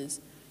towards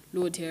others.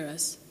 Lord, hear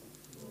us.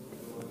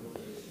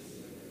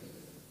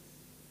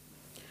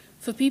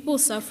 For people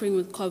suffering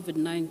with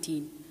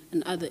COVID-19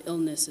 and other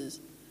illnesses,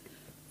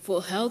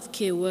 for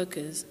healthcare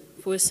workers,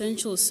 for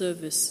essential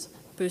service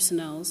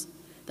personnel,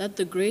 that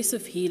the grace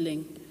of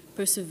healing,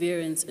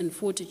 perseverance, and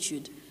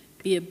fortitude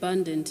be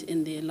abundant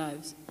in their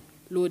lives.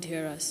 Lord,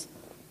 hear us.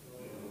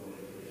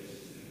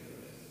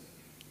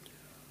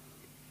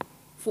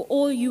 For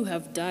all you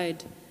have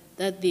died,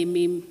 that they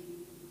may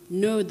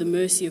know the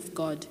mercy of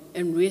God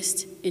and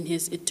rest in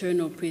his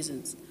eternal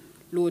presence.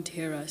 Lord,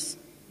 hear us.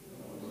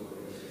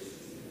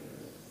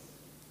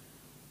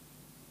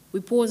 We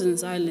pause in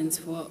silence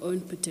for our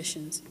own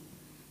petitions.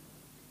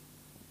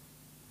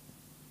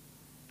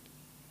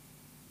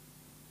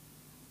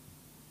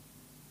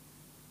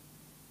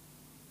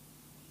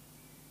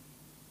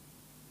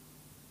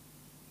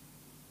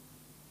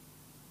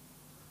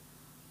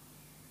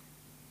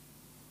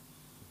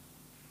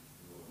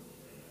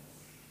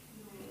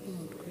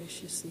 Lord,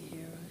 graciously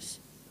hear us.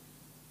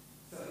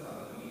 So, Father,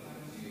 we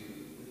come to you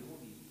with all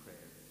these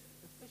prayers,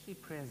 especially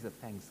prayers of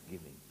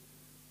thanksgiving,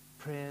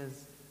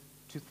 prayers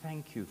to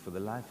thank you for the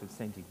life of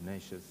St.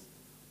 Ignatius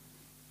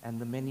and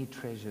the many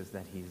treasures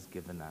that he has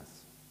given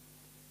us.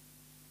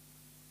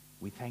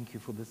 We thank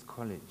you for this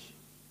college,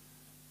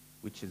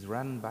 which is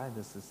run by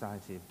the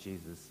Society of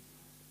Jesus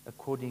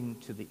according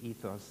to the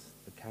ethos,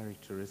 the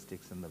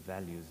characteristics, and the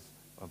values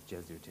of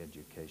Jesuit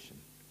education.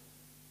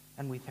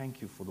 And we thank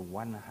you for the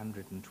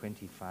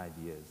 125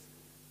 years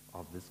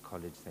of this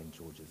college, St.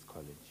 George's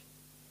College.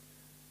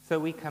 So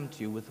we come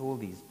to you with all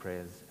these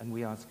prayers, and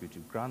we ask you to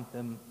grant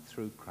them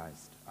through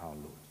Christ our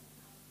Lord.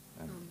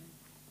 Amen. Amen.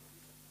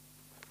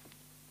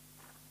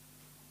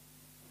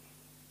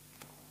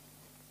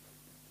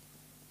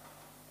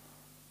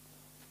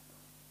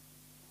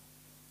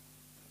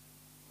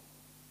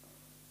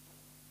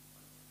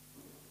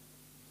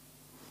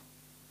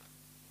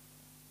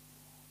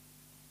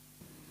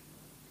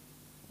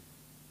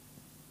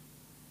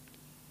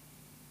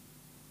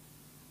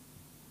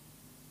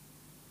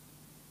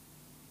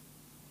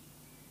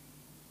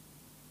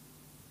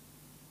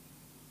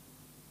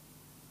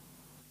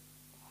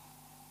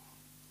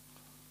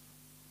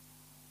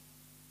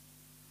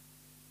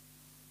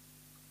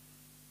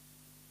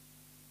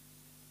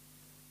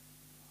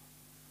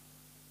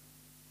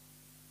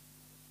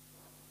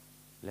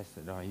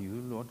 Blessed are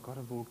you, Lord God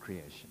of all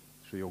creation.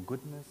 Through your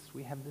goodness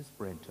we have this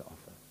bread to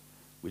offer,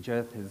 which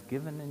earth has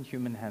given and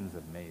human hands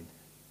have made.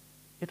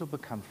 It'll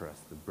become for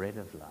us the bread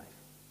of life.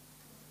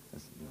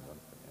 Let's move on.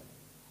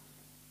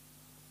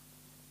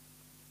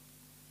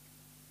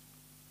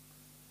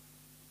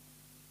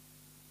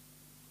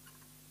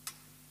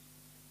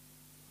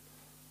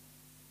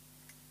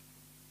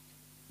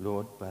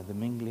 Lord, by the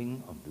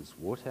mingling of this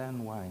water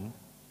and wine,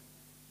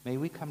 may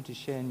we come to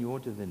share in your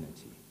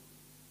divinity,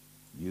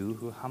 you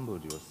who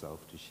humbled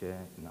yourself to share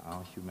in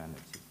our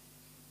humanity.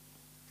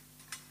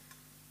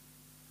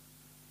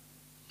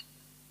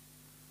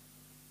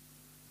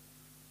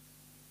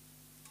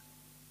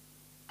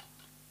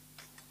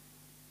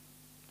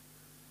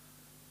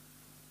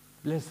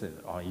 Blessed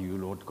are you,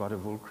 Lord God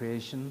of all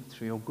creation.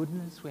 Through your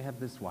goodness we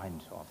have this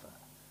wine to offer,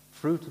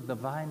 fruit of the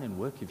vine and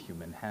work of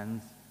human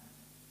hands.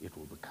 It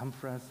will become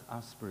for us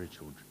our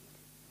spiritual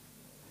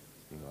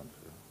drink.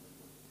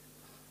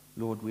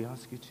 Lord, we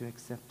ask you to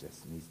accept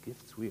us in these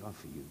gifts we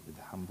offer you with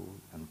humble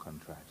and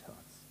contrite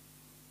hearts.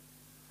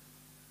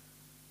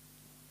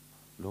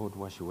 Lord,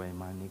 wash away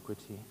my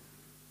iniquity.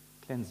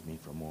 Cleanse me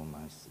from all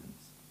my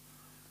sins.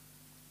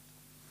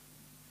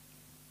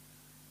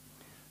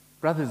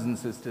 Brothers and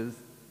sisters,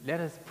 let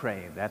us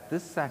pray that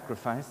this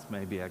sacrifice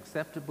may be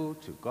acceptable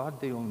to God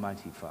the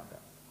Almighty Father.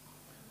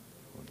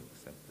 Lord,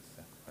 accept the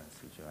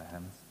sacrifice with your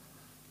hands.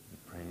 We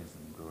praise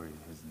and glory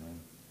his name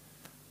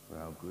for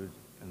our good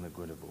and the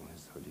good of all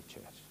his holy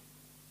church.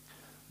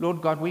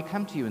 Lord God, we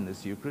come to you in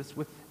this Eucharist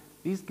with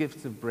these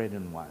gifts of bread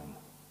and wine,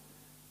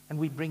 and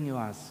we bring you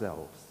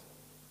ourselves,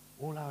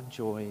 all our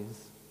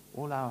joys,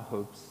 all our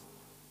hopes,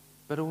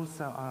 but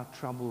also our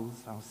troubles,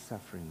 our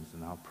sufferings,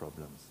 and our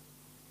problems.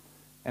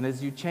 And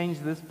as you change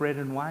this bread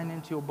and wine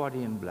into your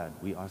body and blood,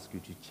 we ask you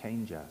to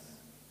change us.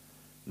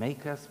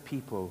 Make us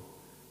people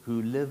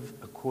who live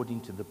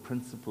according to the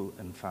principle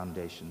and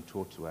foundation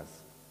taught to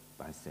us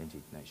by St.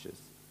 Ignatius.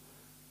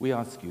 We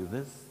ask you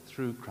this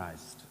through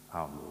Christ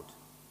our Lord.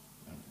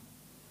 Amen.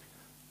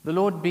 The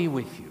Lord be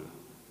with you.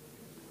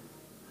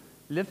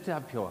 Lift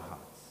up your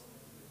hearts.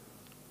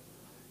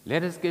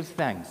 Let us give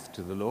thanks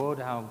to the Lord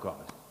our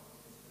God.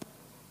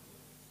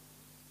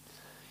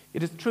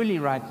 It is truly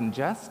right and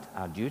just,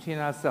 our duty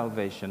and our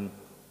salvation,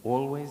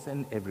 always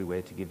and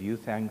everywhere to give you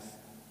thanks,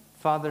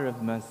 Father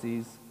of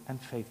mercies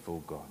and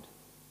faithful God.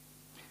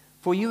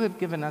 For you have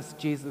given us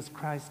Jesus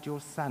Christ,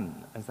 your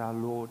Son, as our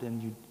Lord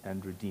and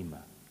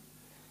Redeemer.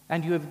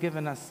 And you have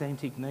given us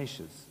St.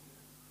 Ignatius,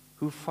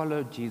 who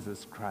followed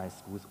Jesus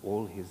Christ with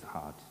all his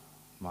heart,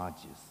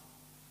 Margius.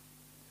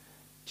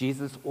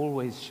 Jesus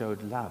always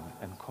showed love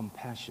and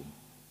compassion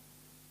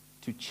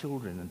to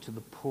children and to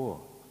the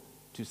poor,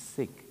 to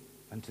sick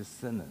and to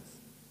sinners.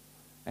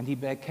 And he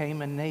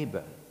became a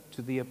neighbor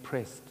to the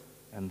oppressed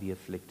and the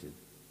afflicted.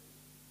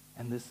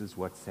 And this is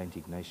what St.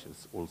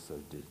 Ignatius also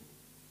did.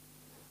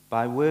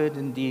 By word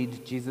and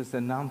deed, Jesus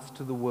announced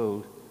to the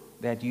world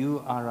that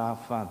you are our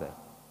Father,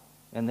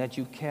 and that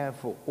you care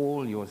for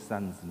all your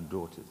sons and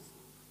daughters.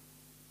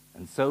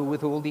 And so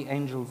with all the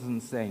angels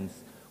and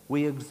saints,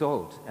 we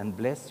exalt and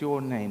bless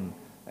your name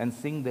and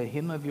sing the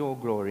hymn of your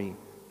glory,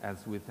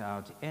 as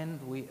without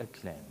end we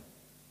acclaim.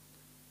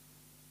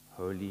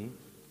 Holy,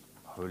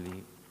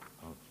 holy,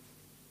 holy.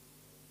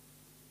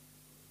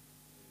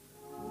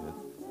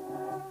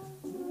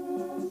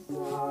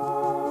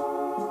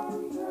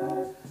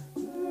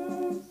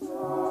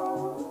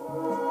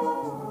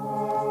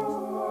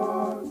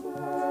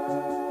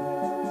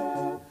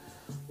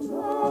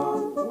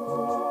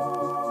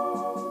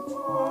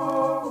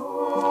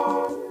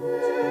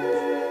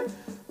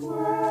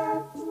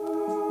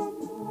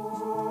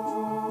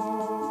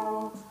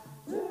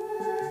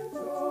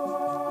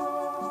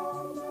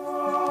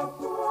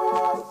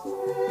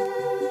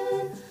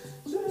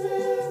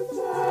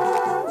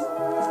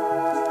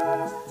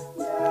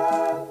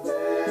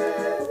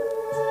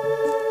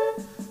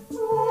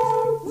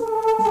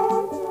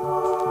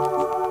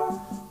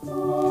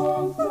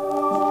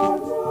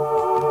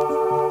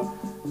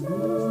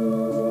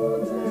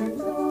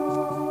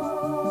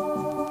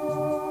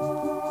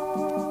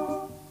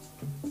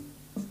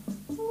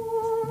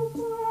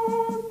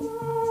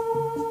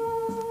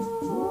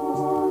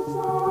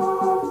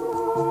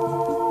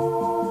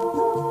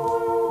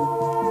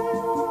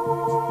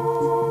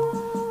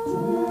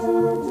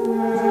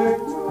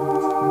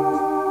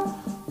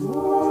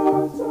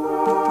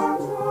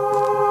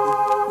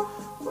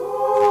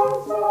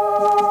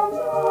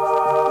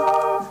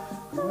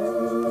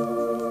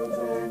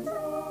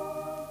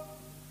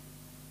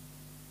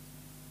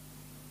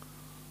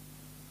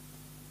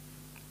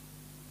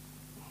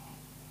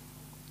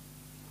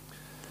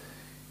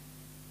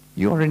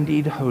 You are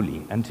indeed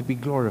holy and to be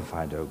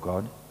glorified, O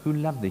God, who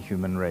love the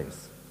human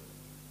race,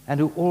 and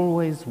who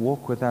always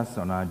walk with us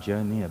on our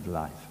journey of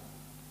life.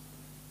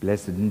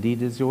 Blessed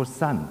indeed is your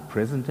Son,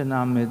 present in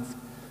our midst,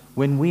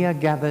 when we are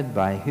gathered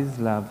by his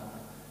love,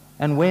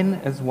 and when,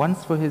 as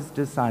once for his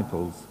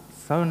disciples,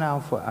 so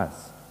now for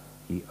us,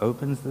 he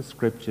opens the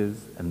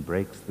Scriptures and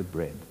breaks the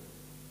bread.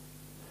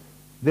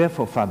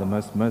 Therefore, Father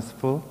most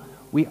merciful,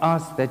 we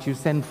ask that you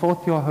send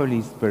forth your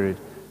Holy Spirit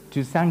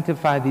to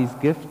sanctify these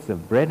gifts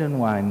of bread and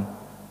wine,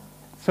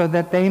 so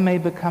that they may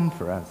become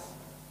for us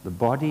the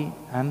body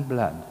and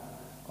blood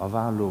of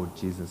our Lord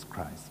Jesus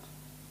Christ.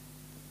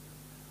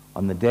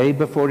 On the day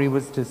before he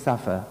was to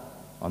suffer,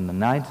 on the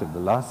night of the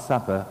Last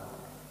Supper,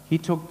 he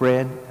took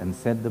bread and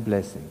said the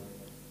blessing.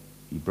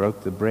 He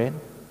broke the bread,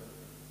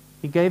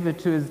 he gave it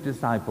to his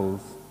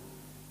disciples,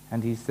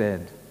 and he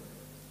said,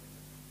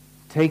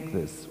 "Take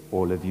this,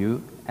 all of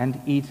you,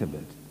 and eat of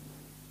it,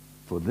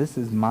 for this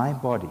is my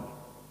body,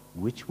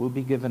 which will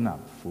be given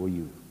up for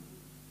you."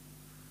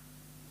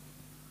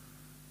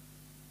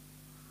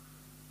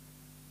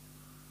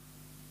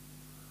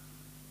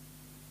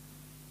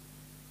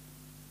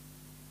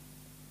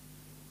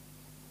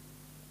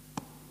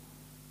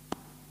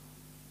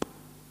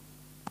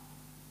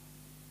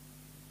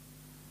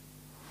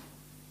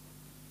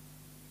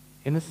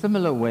 In a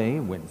similar way,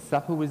 when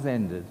supper was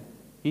ended,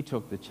 he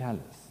took the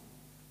chalice.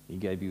 He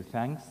gave you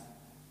thanks,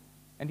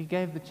 and he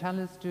gave the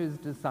chalice to his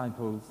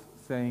disciples,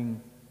 saying,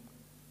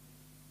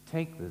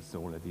 "Take this,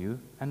 all of you,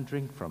 and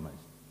drink from it.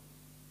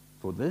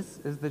 For this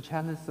is the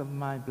chalice of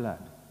my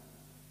blood,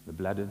 the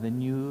blood of the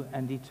new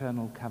and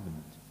eternal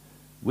covenant,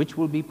 which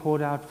will be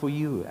poured out for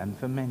you and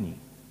for many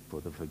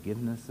for the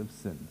forgiveness of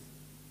sins.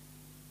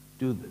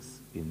 Do this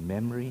in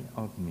memory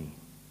of me."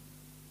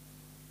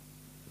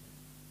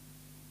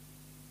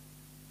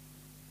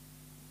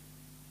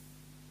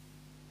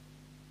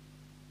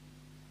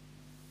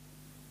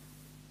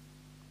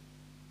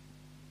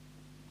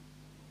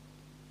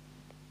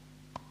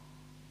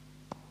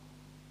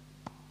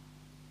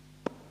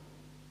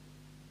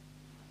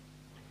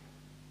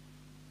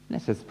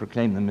 Let us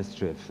proclaim the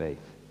mystery of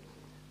faith.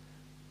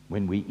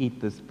 When we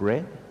eat this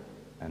bread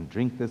and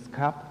drink this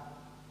cup,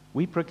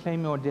 we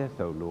proclaim your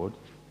death, O Lord,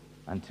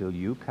 until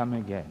you come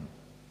again.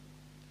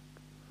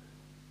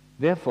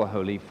 Therefore,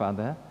 Holy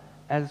Father,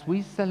 as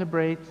we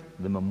celebrate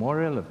the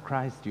memorial of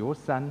Christ, your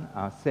Son,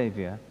 our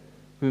Savior,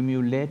 whom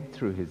you led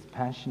through his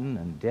passion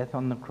and death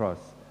on the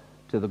cross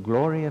to the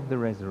glory of the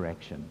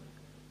resurrection,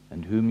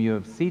 and whom you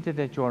have seated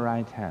at your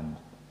right hand,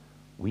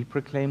 we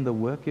proclaim the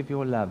work of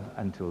your love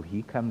until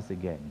he comes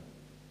again,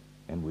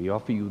 and we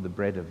offer you the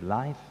bread of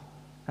life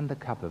and the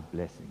cup of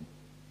blessing.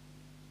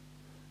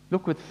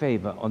 Look with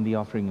favor on the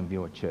offering of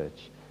your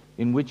church,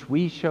 in which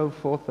we show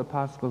forth the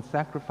paschal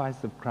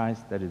sacrifice of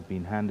Christ that has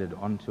been handed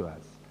on to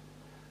us,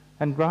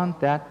 and grant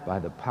that by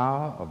the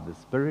power of the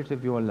Spirit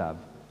of your love,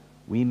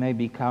 we may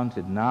be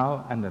counted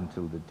now and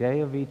until the day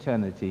of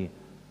eternity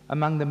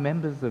among the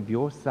members of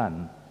your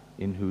Son,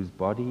 in whose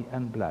body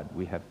and blood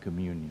we have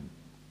communion.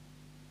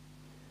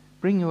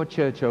 Bring your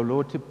church, O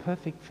Lord, to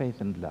perfect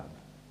faith and love,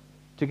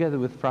 together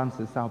with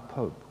Francis our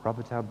Pope,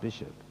 Robert our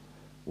Bishop,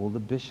 all the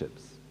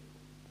bishops,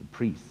 the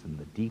priests and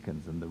the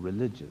deacons and the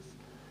religious,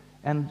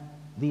 and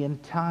the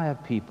entire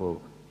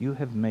people you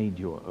have made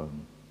your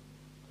own.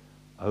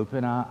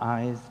 Open our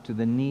eyes to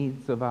the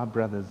needs of our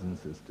brothers and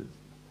sisters.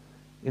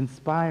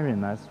 Inspire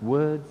in us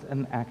words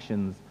and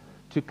actions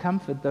to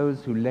comfort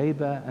those who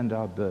labor and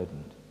are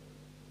burdened.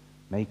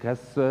 Make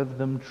us serve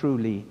them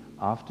truly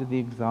after the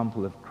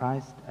example of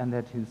Christ and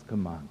at his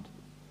command.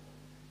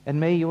 And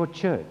may your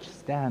church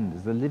stand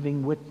as a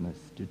living witness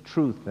to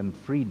truth and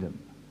freedom,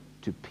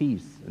 to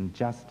peace and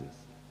justice,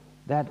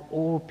 that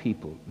all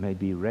people may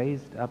be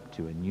raised up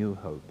to a new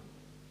hope.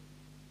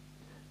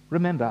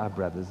 Remember our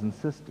brothers and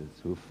sisters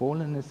who have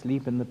fallen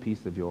asleep in the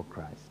peace of your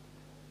Christ,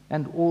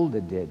 and all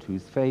the dead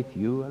whose faith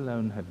you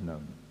alone have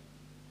known.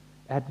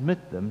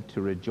 Admit them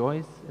to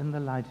rejoice in the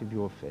light of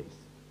your face,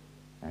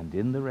 and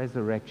in the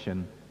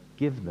resurrection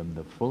give them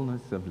the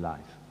fullness of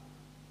life.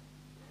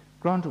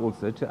 Grant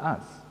also to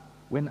us,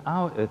 when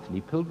our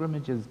earthly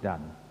pilgrimage is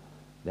done,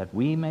 that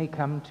we may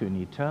come to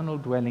an eternal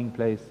dwelling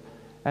place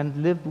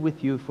and live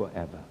with you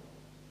forever.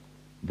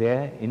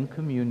 There, in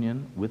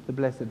communion with the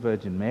Blessed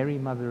Virgin Mary,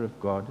 Mother of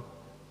God,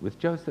 with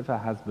Joseph her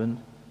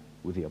husband,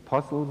 with the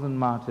apostles and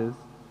martyrs,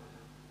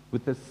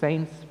 with the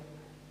saints,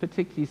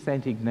 particularly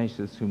Saint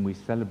Ignatius, whom we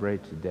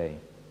celebrate today,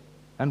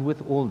 and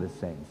with all the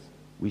saints,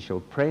 we shall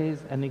praise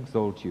and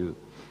exalt you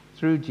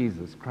through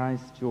Jesus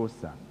Christ, your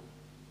Son.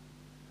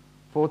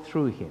 For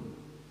through him,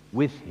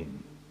 with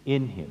him,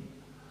 in him,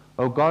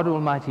 O God,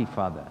 Almighty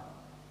Father,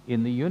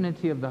 in the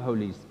unity of the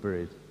Holy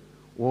Spirit,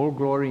 all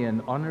glory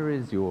and honor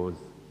is yours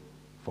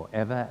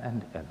forever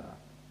and ever.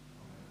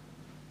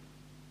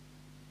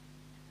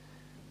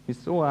 You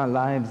saw our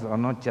lives are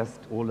not just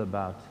all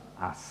about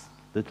us,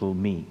 little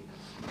me.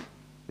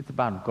 It's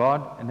about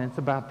God, and it's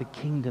about the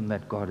kingdom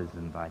that God is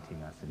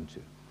inviting us into.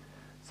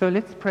 So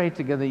let's pray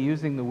together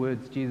using the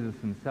words Jesus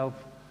himself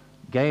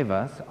gave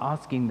us,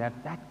 asking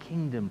that that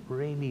kingdom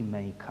really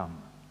may come.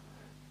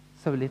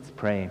 So let's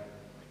pray.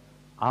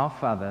 Our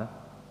Father,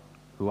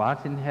 who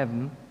art in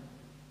heaven,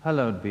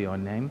 hallowed be your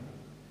name.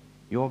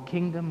 Your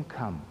kingdom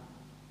come.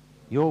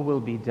 Your will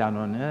be done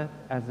on earth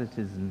as it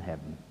is in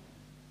heaven.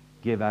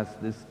 Give us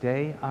this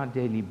day our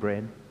daily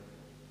bread,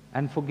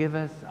 and forgive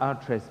us our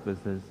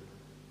trespasses,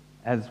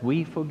 as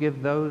we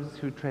forgive those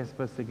who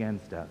trespass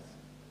against us.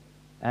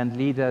 And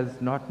lead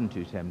us not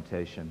into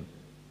temptation,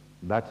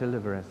 but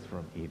deliver us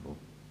from evil.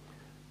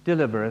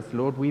 Deliver us,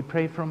 Lord, we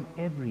pray, from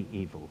every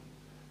evil.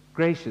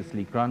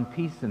 Graciously grant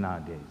peace in our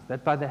days,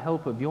 that by the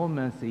help of your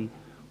mercy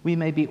we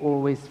may be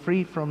always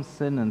free from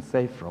sin and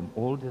safe from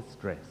all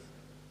distress,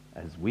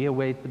 as we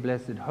await the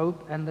blessed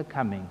hope and the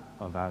coming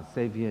of our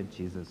Savior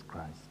Jesus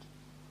Christ.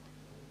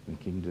 The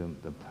kingdom,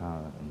 the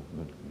power, and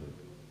the good.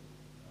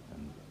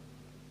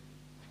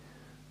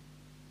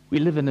 We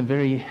live in a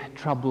very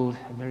troubled,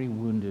 a very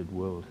wounded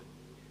world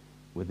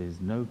where there's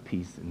no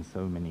peace in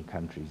so many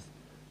countries.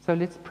 So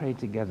let's pray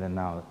together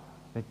now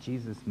that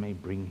Jesus may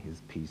bring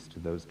his peace to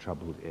those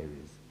troubled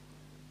areas.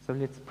 So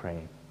let's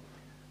pray.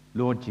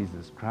 Lord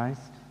Jesus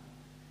Christ,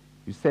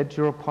 you said to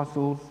your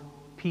apostles,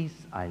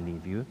 "Peace I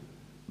leave you,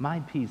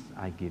 my peace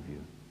I give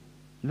you.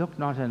 Look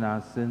not on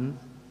our sins,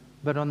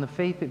 but on the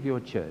faith of your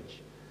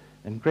church,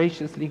 and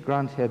graciously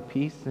grant her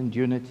peace and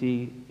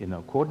unity in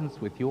accordance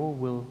with your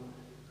will,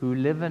 who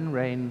live and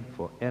reign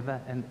forever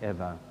and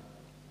ever.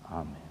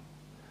 Amen."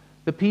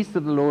 The peace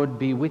of the Lord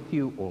be with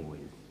you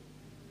always.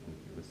 And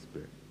with the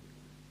Spirit.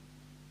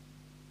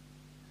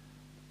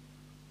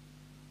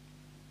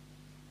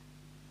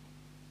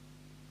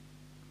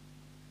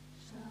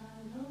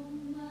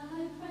 Shalom,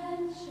 my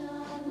friend,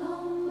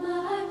 shalom,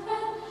 my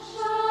friend,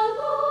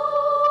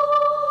 shalom,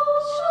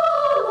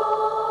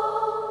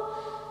 shalom.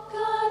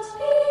 God's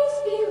peace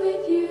be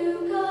with you,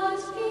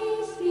 God's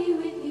peace be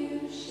with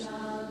you.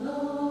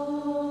 Shalom,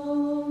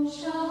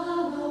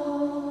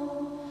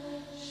 shalom,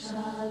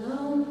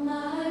 shalom,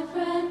 my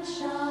friend,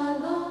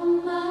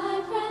 shalom,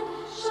 my friend,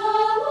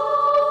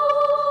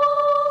 shalom,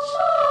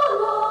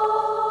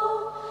 shalom.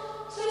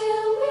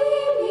 Till we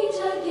meet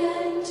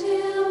again,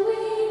 till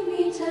we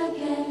meet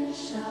again.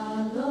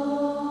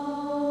 Shalom,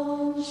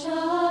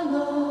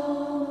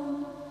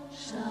 shalom,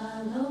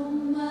 shalom,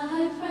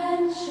 my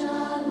friend,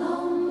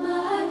 shalom,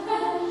 my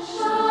friend,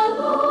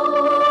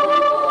 shalom,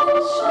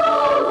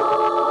 shalom.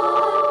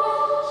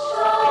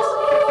 God's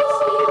peace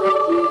be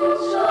with you,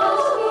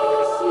 God's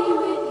peace be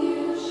with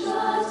you,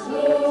 God's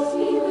peace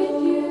be with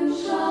you,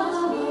 God's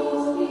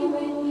peace be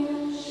with you.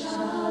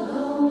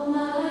 Shalom,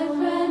 my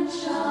friend,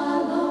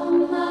 shalom,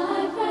 my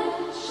friend,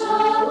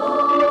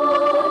 shalom,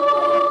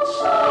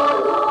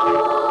 shalom.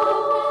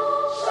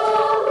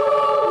 Till we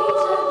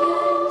meet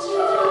again,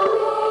 till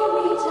we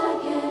meet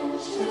again,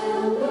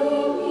 till we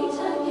meet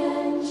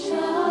again,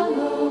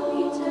 shalom,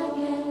 meet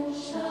again,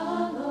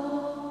 shalom.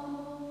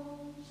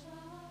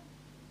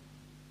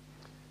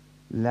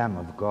 Lamb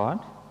of God,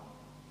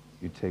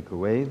 you take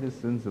away the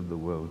sins of the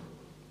world,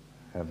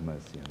 have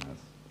mercy on us.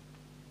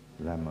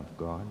 Lamb of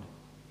God,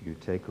 you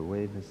take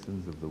away the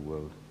sins of the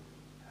world,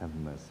 have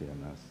mercy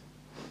on us.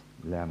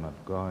 Lamb of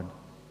God,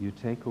 you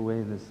take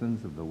away the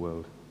sins of the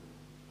world,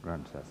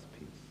 grant us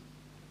peace.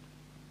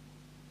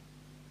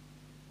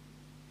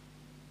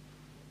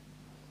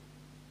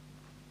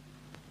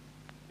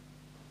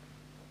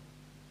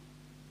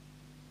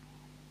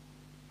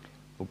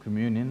 For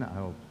communion,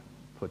 I'll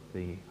put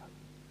the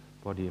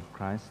body of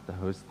Christ, the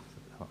hosts,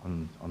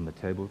 on the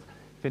tables.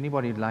 If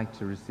anybody would like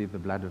to receive the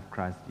blood of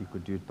Christ, you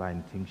could do it by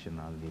intinction.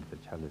 I'll leave the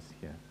chalice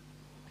here.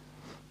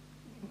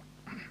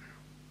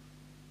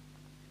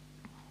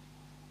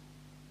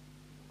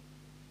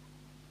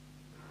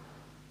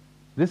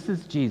 This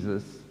is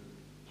Jesus.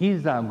 He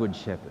is our good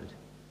shepherd.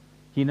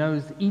 He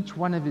knows each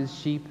one of his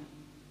sheep,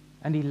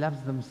 and he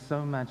loves them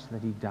so much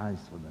that he dies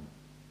for them.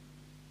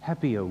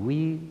 Happy are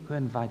we who are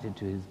invited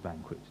to his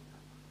banquet.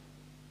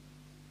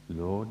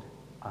 Lord,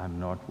 I'm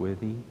not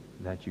worthy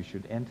that you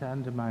should enter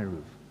under my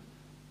roof,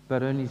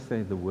 but only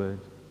say the word,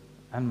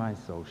 and my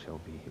soul shall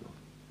be healed.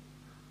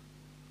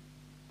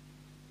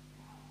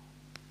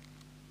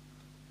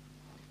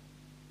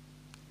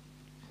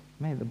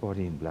 May the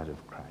body and blood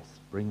of Christ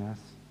bring us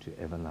to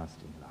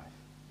everlasting life.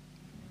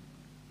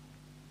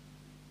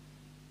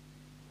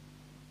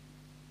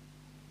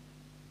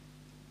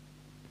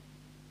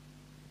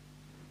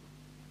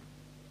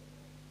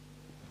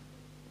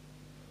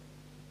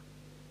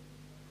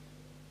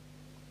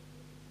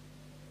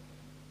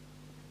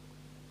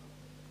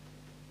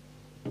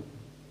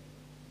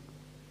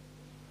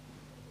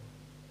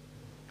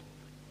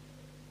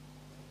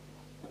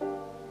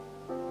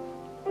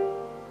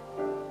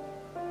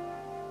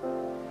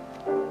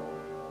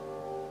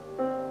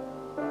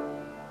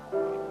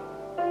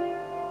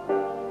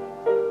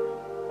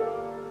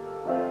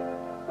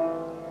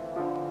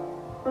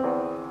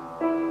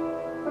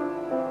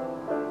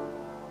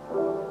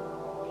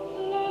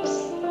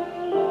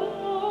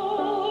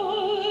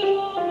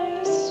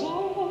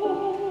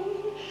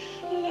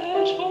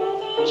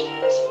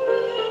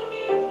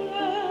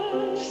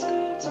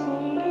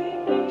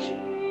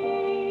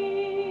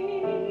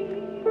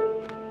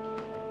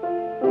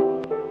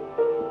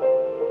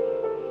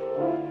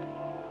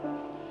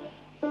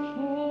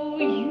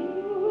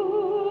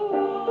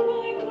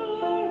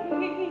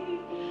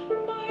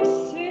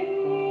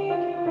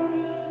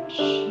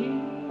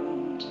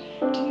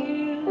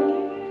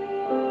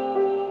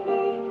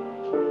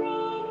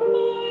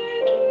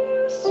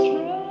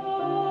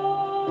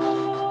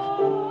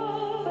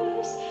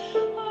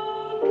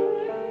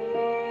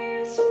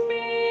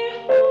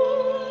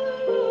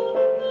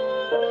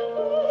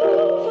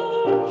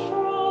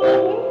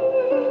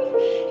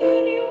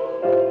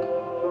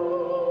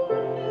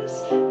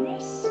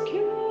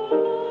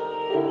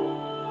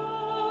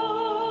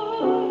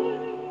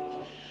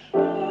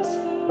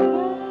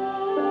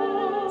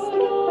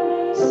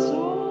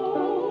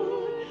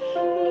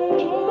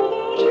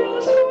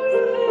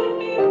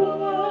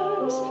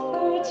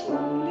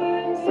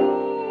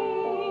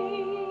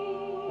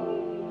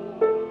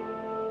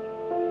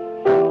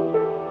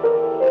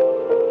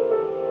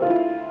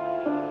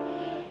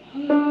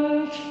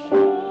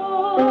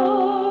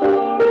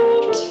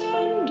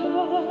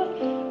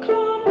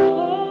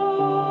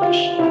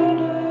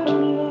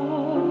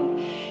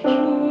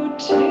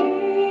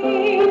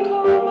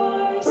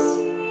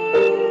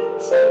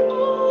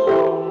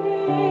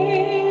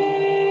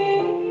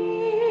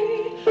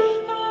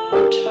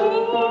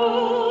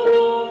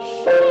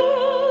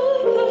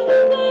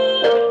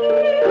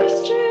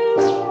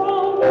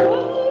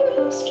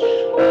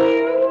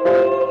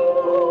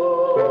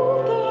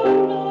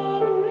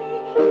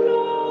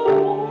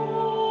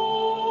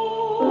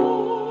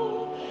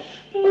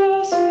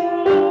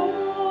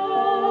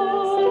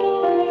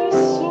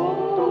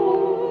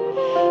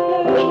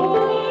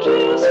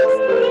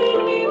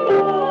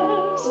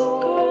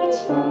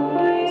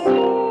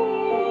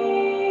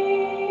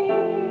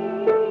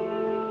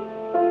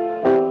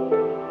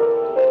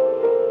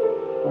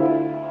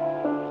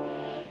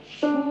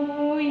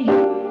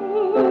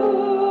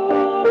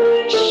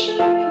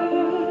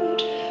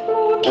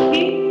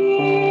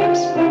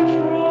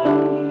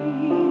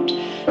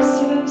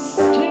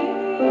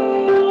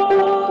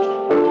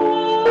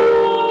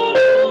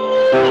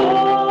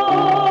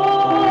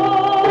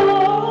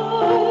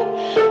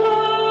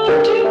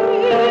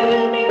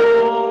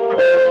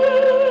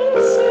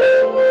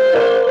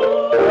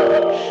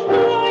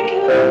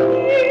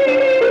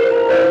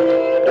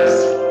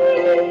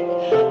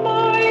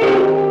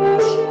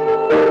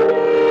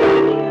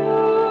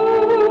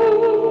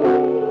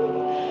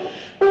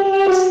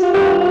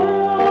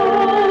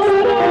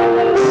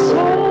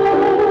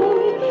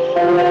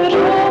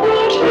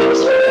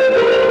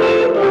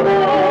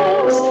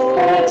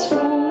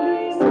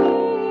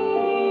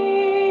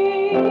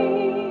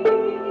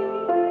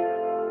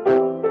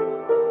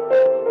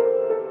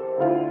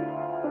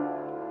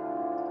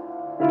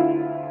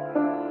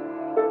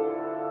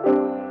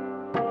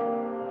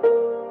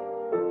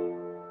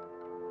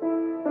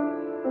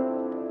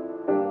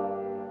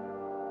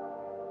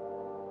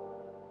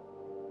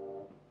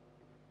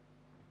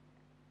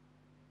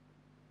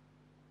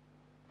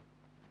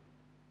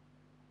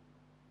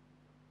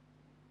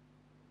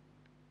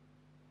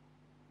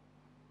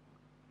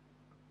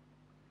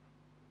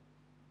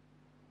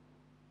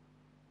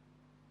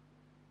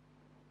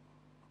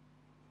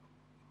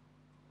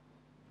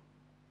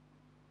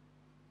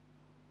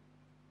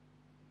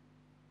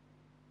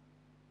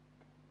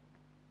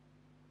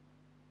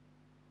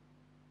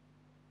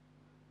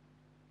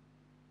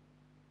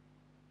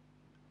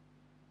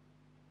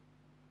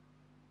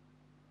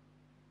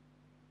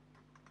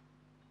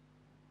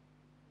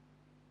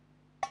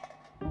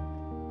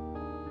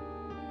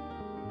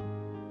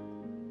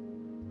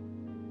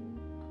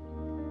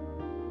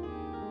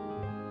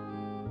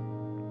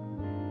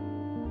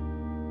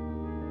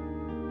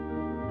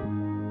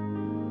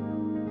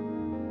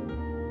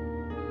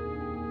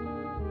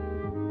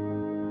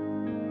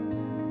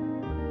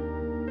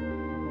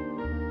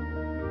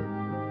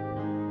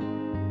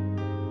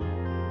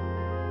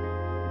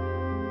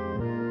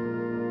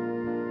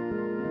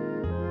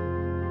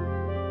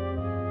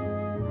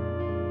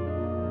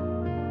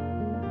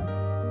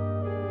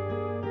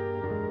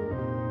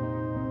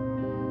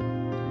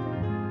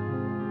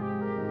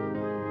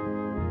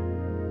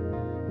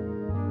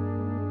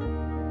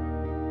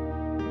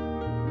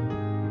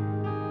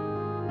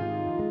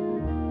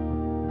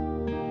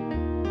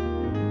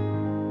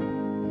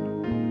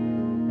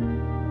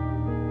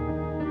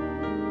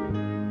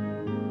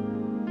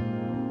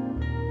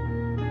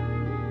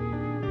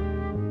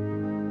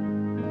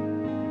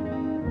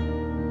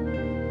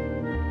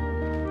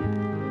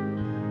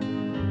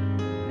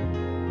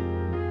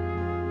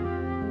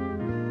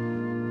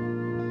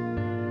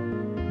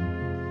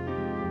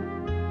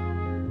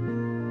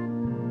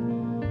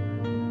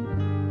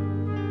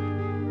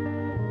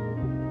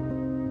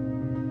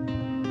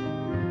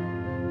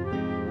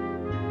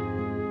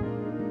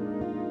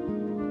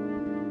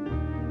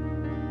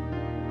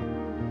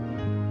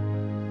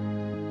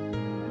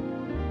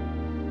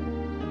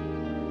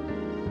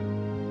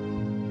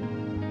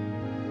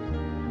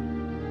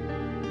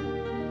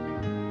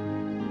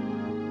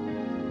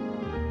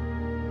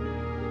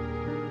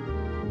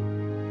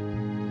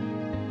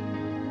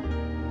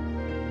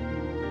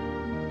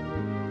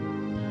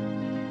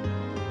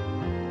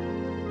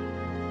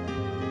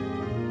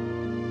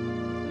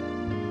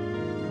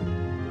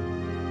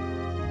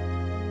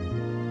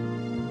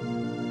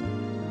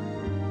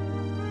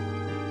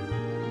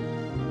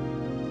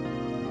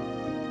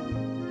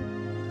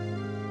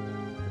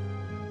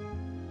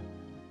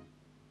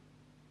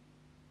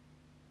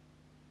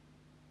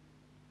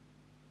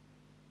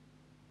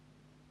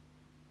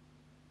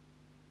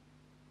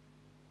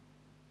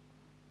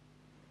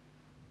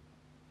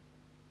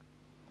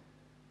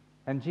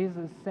 And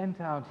Jesus sent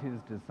out his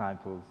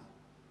disciples,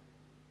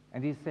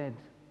 and he said,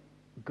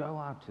 "Go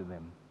out to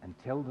them and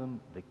tell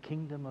them the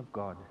kingdom of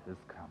God has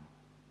come."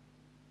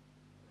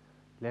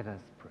 Let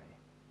us pray.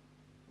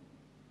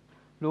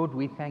 Lord,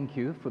 we thank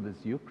you for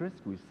this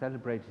Eucharist we've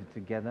celebrated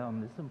together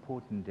on this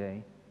important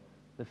day,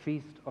 the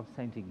feast of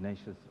St.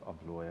 Ignatius of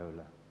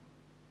Loyola.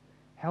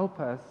 Help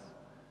us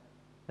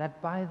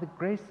that by the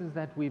graces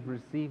that we've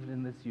received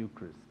in this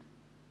Eucharist,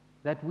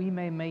 that we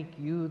may make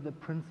you the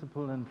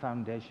principle and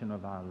foundation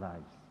of our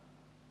lives,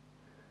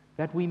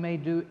 that we may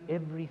do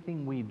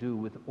everything we do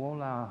with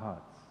all our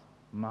hearts,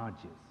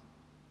 marges,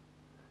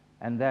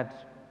 and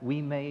that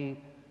we may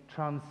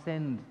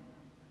transcend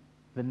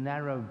the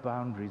narrow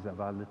boundaries of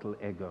our little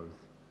egos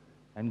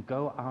and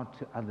go out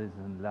to others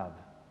in love,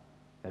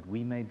 that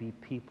we may be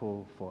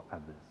people for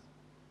others.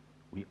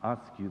 We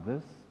ask you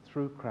this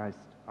through Christ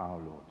our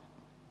Lord.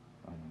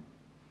 Amen.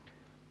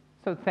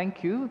 So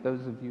thank you,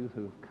 those of you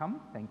who have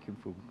come. Thank you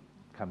for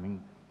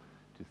coming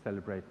to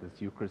celebrate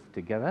this Eucharist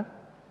together.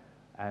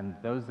 And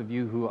those of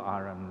you who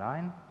are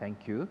online,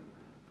 thank you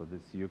for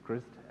this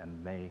Eucharist,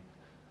 and may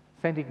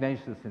St.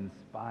 Ignatius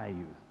inspire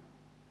you.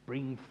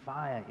 Bring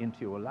fire into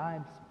your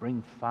lives,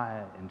 bring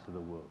fire into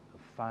the world, the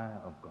fire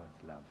of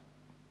God's love.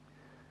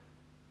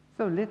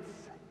 So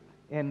let's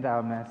end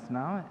our Mass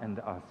now and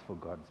ask for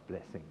God's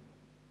blessing.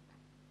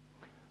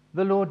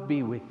 The Lord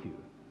be with you.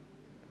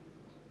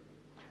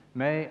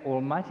 May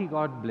Almighty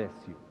God bless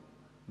you,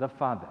 the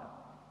Father,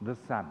 the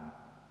Son,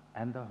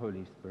 and the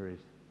Holy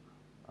Spirit.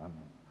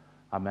 Amen.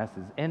 Our Mass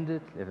is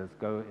ended. Let us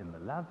go in the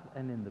love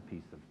and in the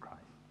peace of Christ.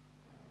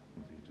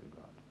 Thanks be to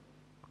God.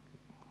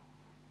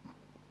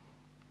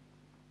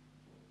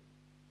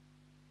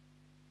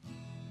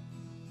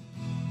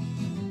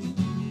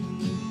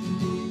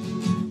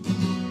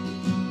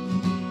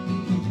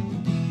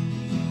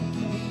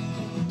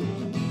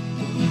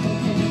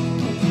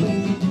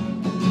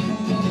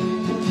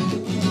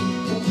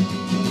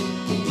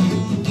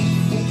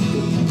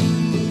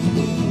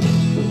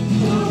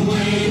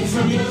 Away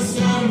from your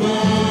slumber,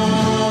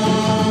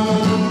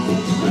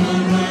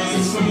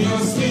 arise from your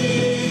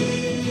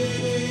sleep.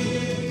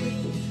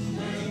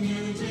 A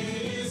new day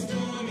is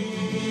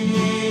dawning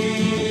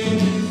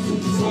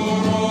for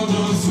all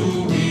those who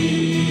weep.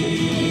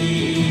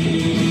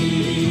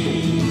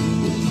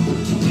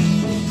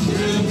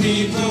 The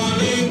people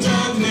in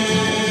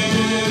darkness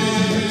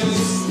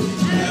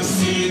have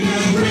seen a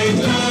great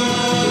light.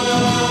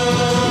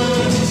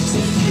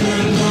 The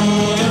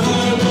Lord of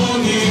our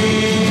longing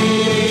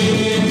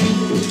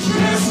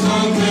has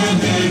conquered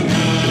the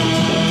night.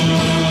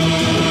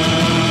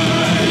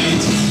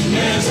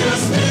 Let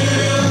us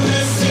build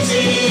the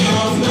city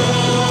of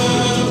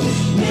love.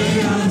 May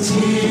our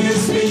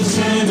tears be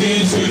turned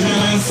into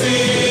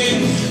dancing.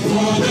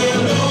 For the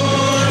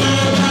Lord,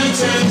 our light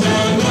and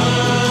our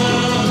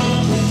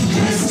love,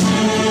 has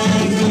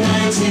turned the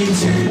night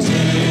into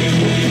day.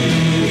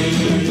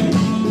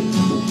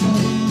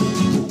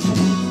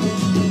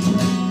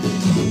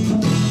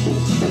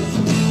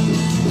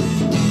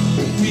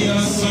 We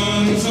are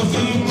sons of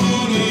the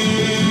morning.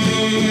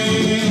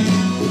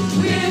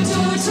 We're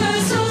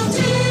daughters of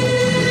day.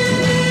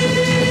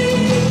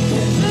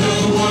 The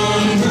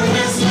one who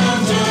has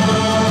loved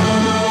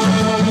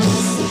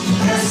us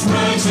has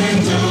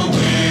brightened the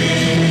way.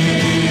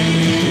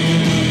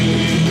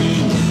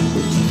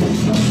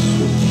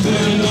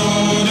 The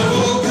Lord of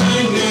all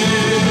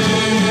kindness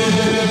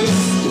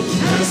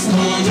has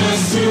called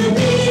us to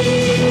be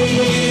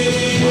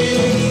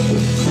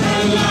a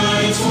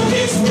light for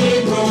his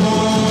people,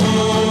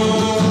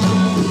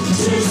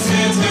 to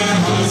set their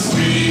hearts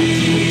free.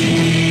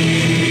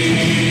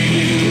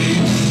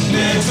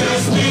 Let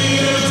us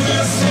build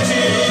a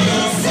city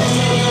of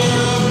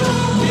love.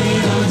 May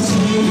our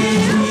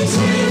tears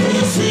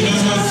be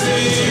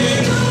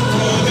dancing.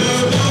 For the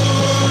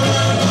Lord,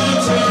 our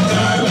light and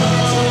our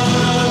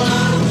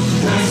love,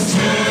 has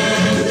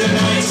turned the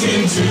night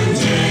into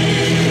day.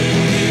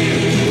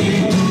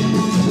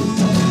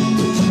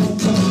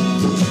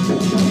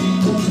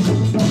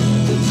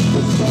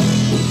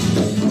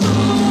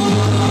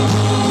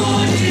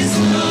 God is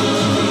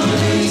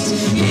light,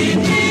 in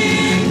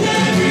him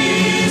there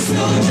is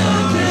no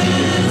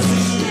darkness.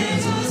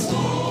 Let us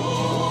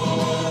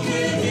walk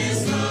in his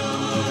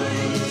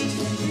light,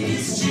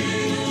 his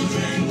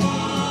children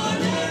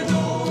one and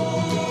all.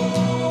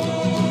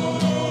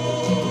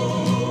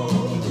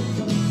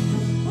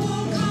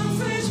 Oh,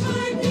 comfort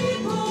my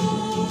people,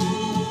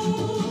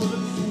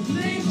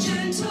 make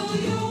gentle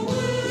your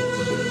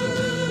words,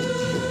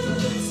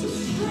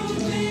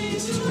 proclaim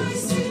to my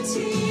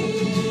city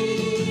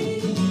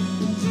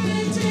the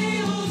day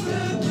of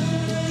her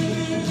birth.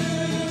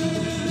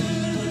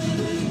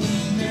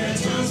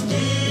 Let us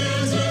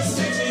build a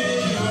city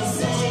of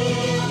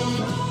love.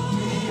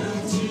 May our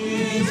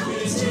tears be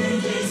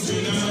turned into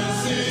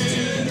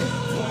dancing.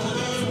 For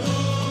the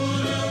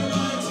Lord, our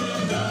light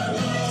and our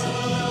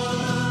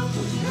love,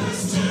 has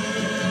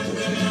turned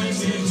the night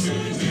into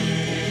day.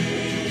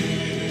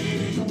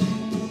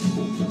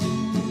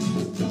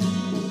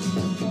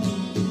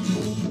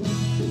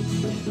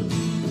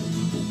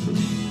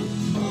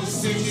 O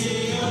city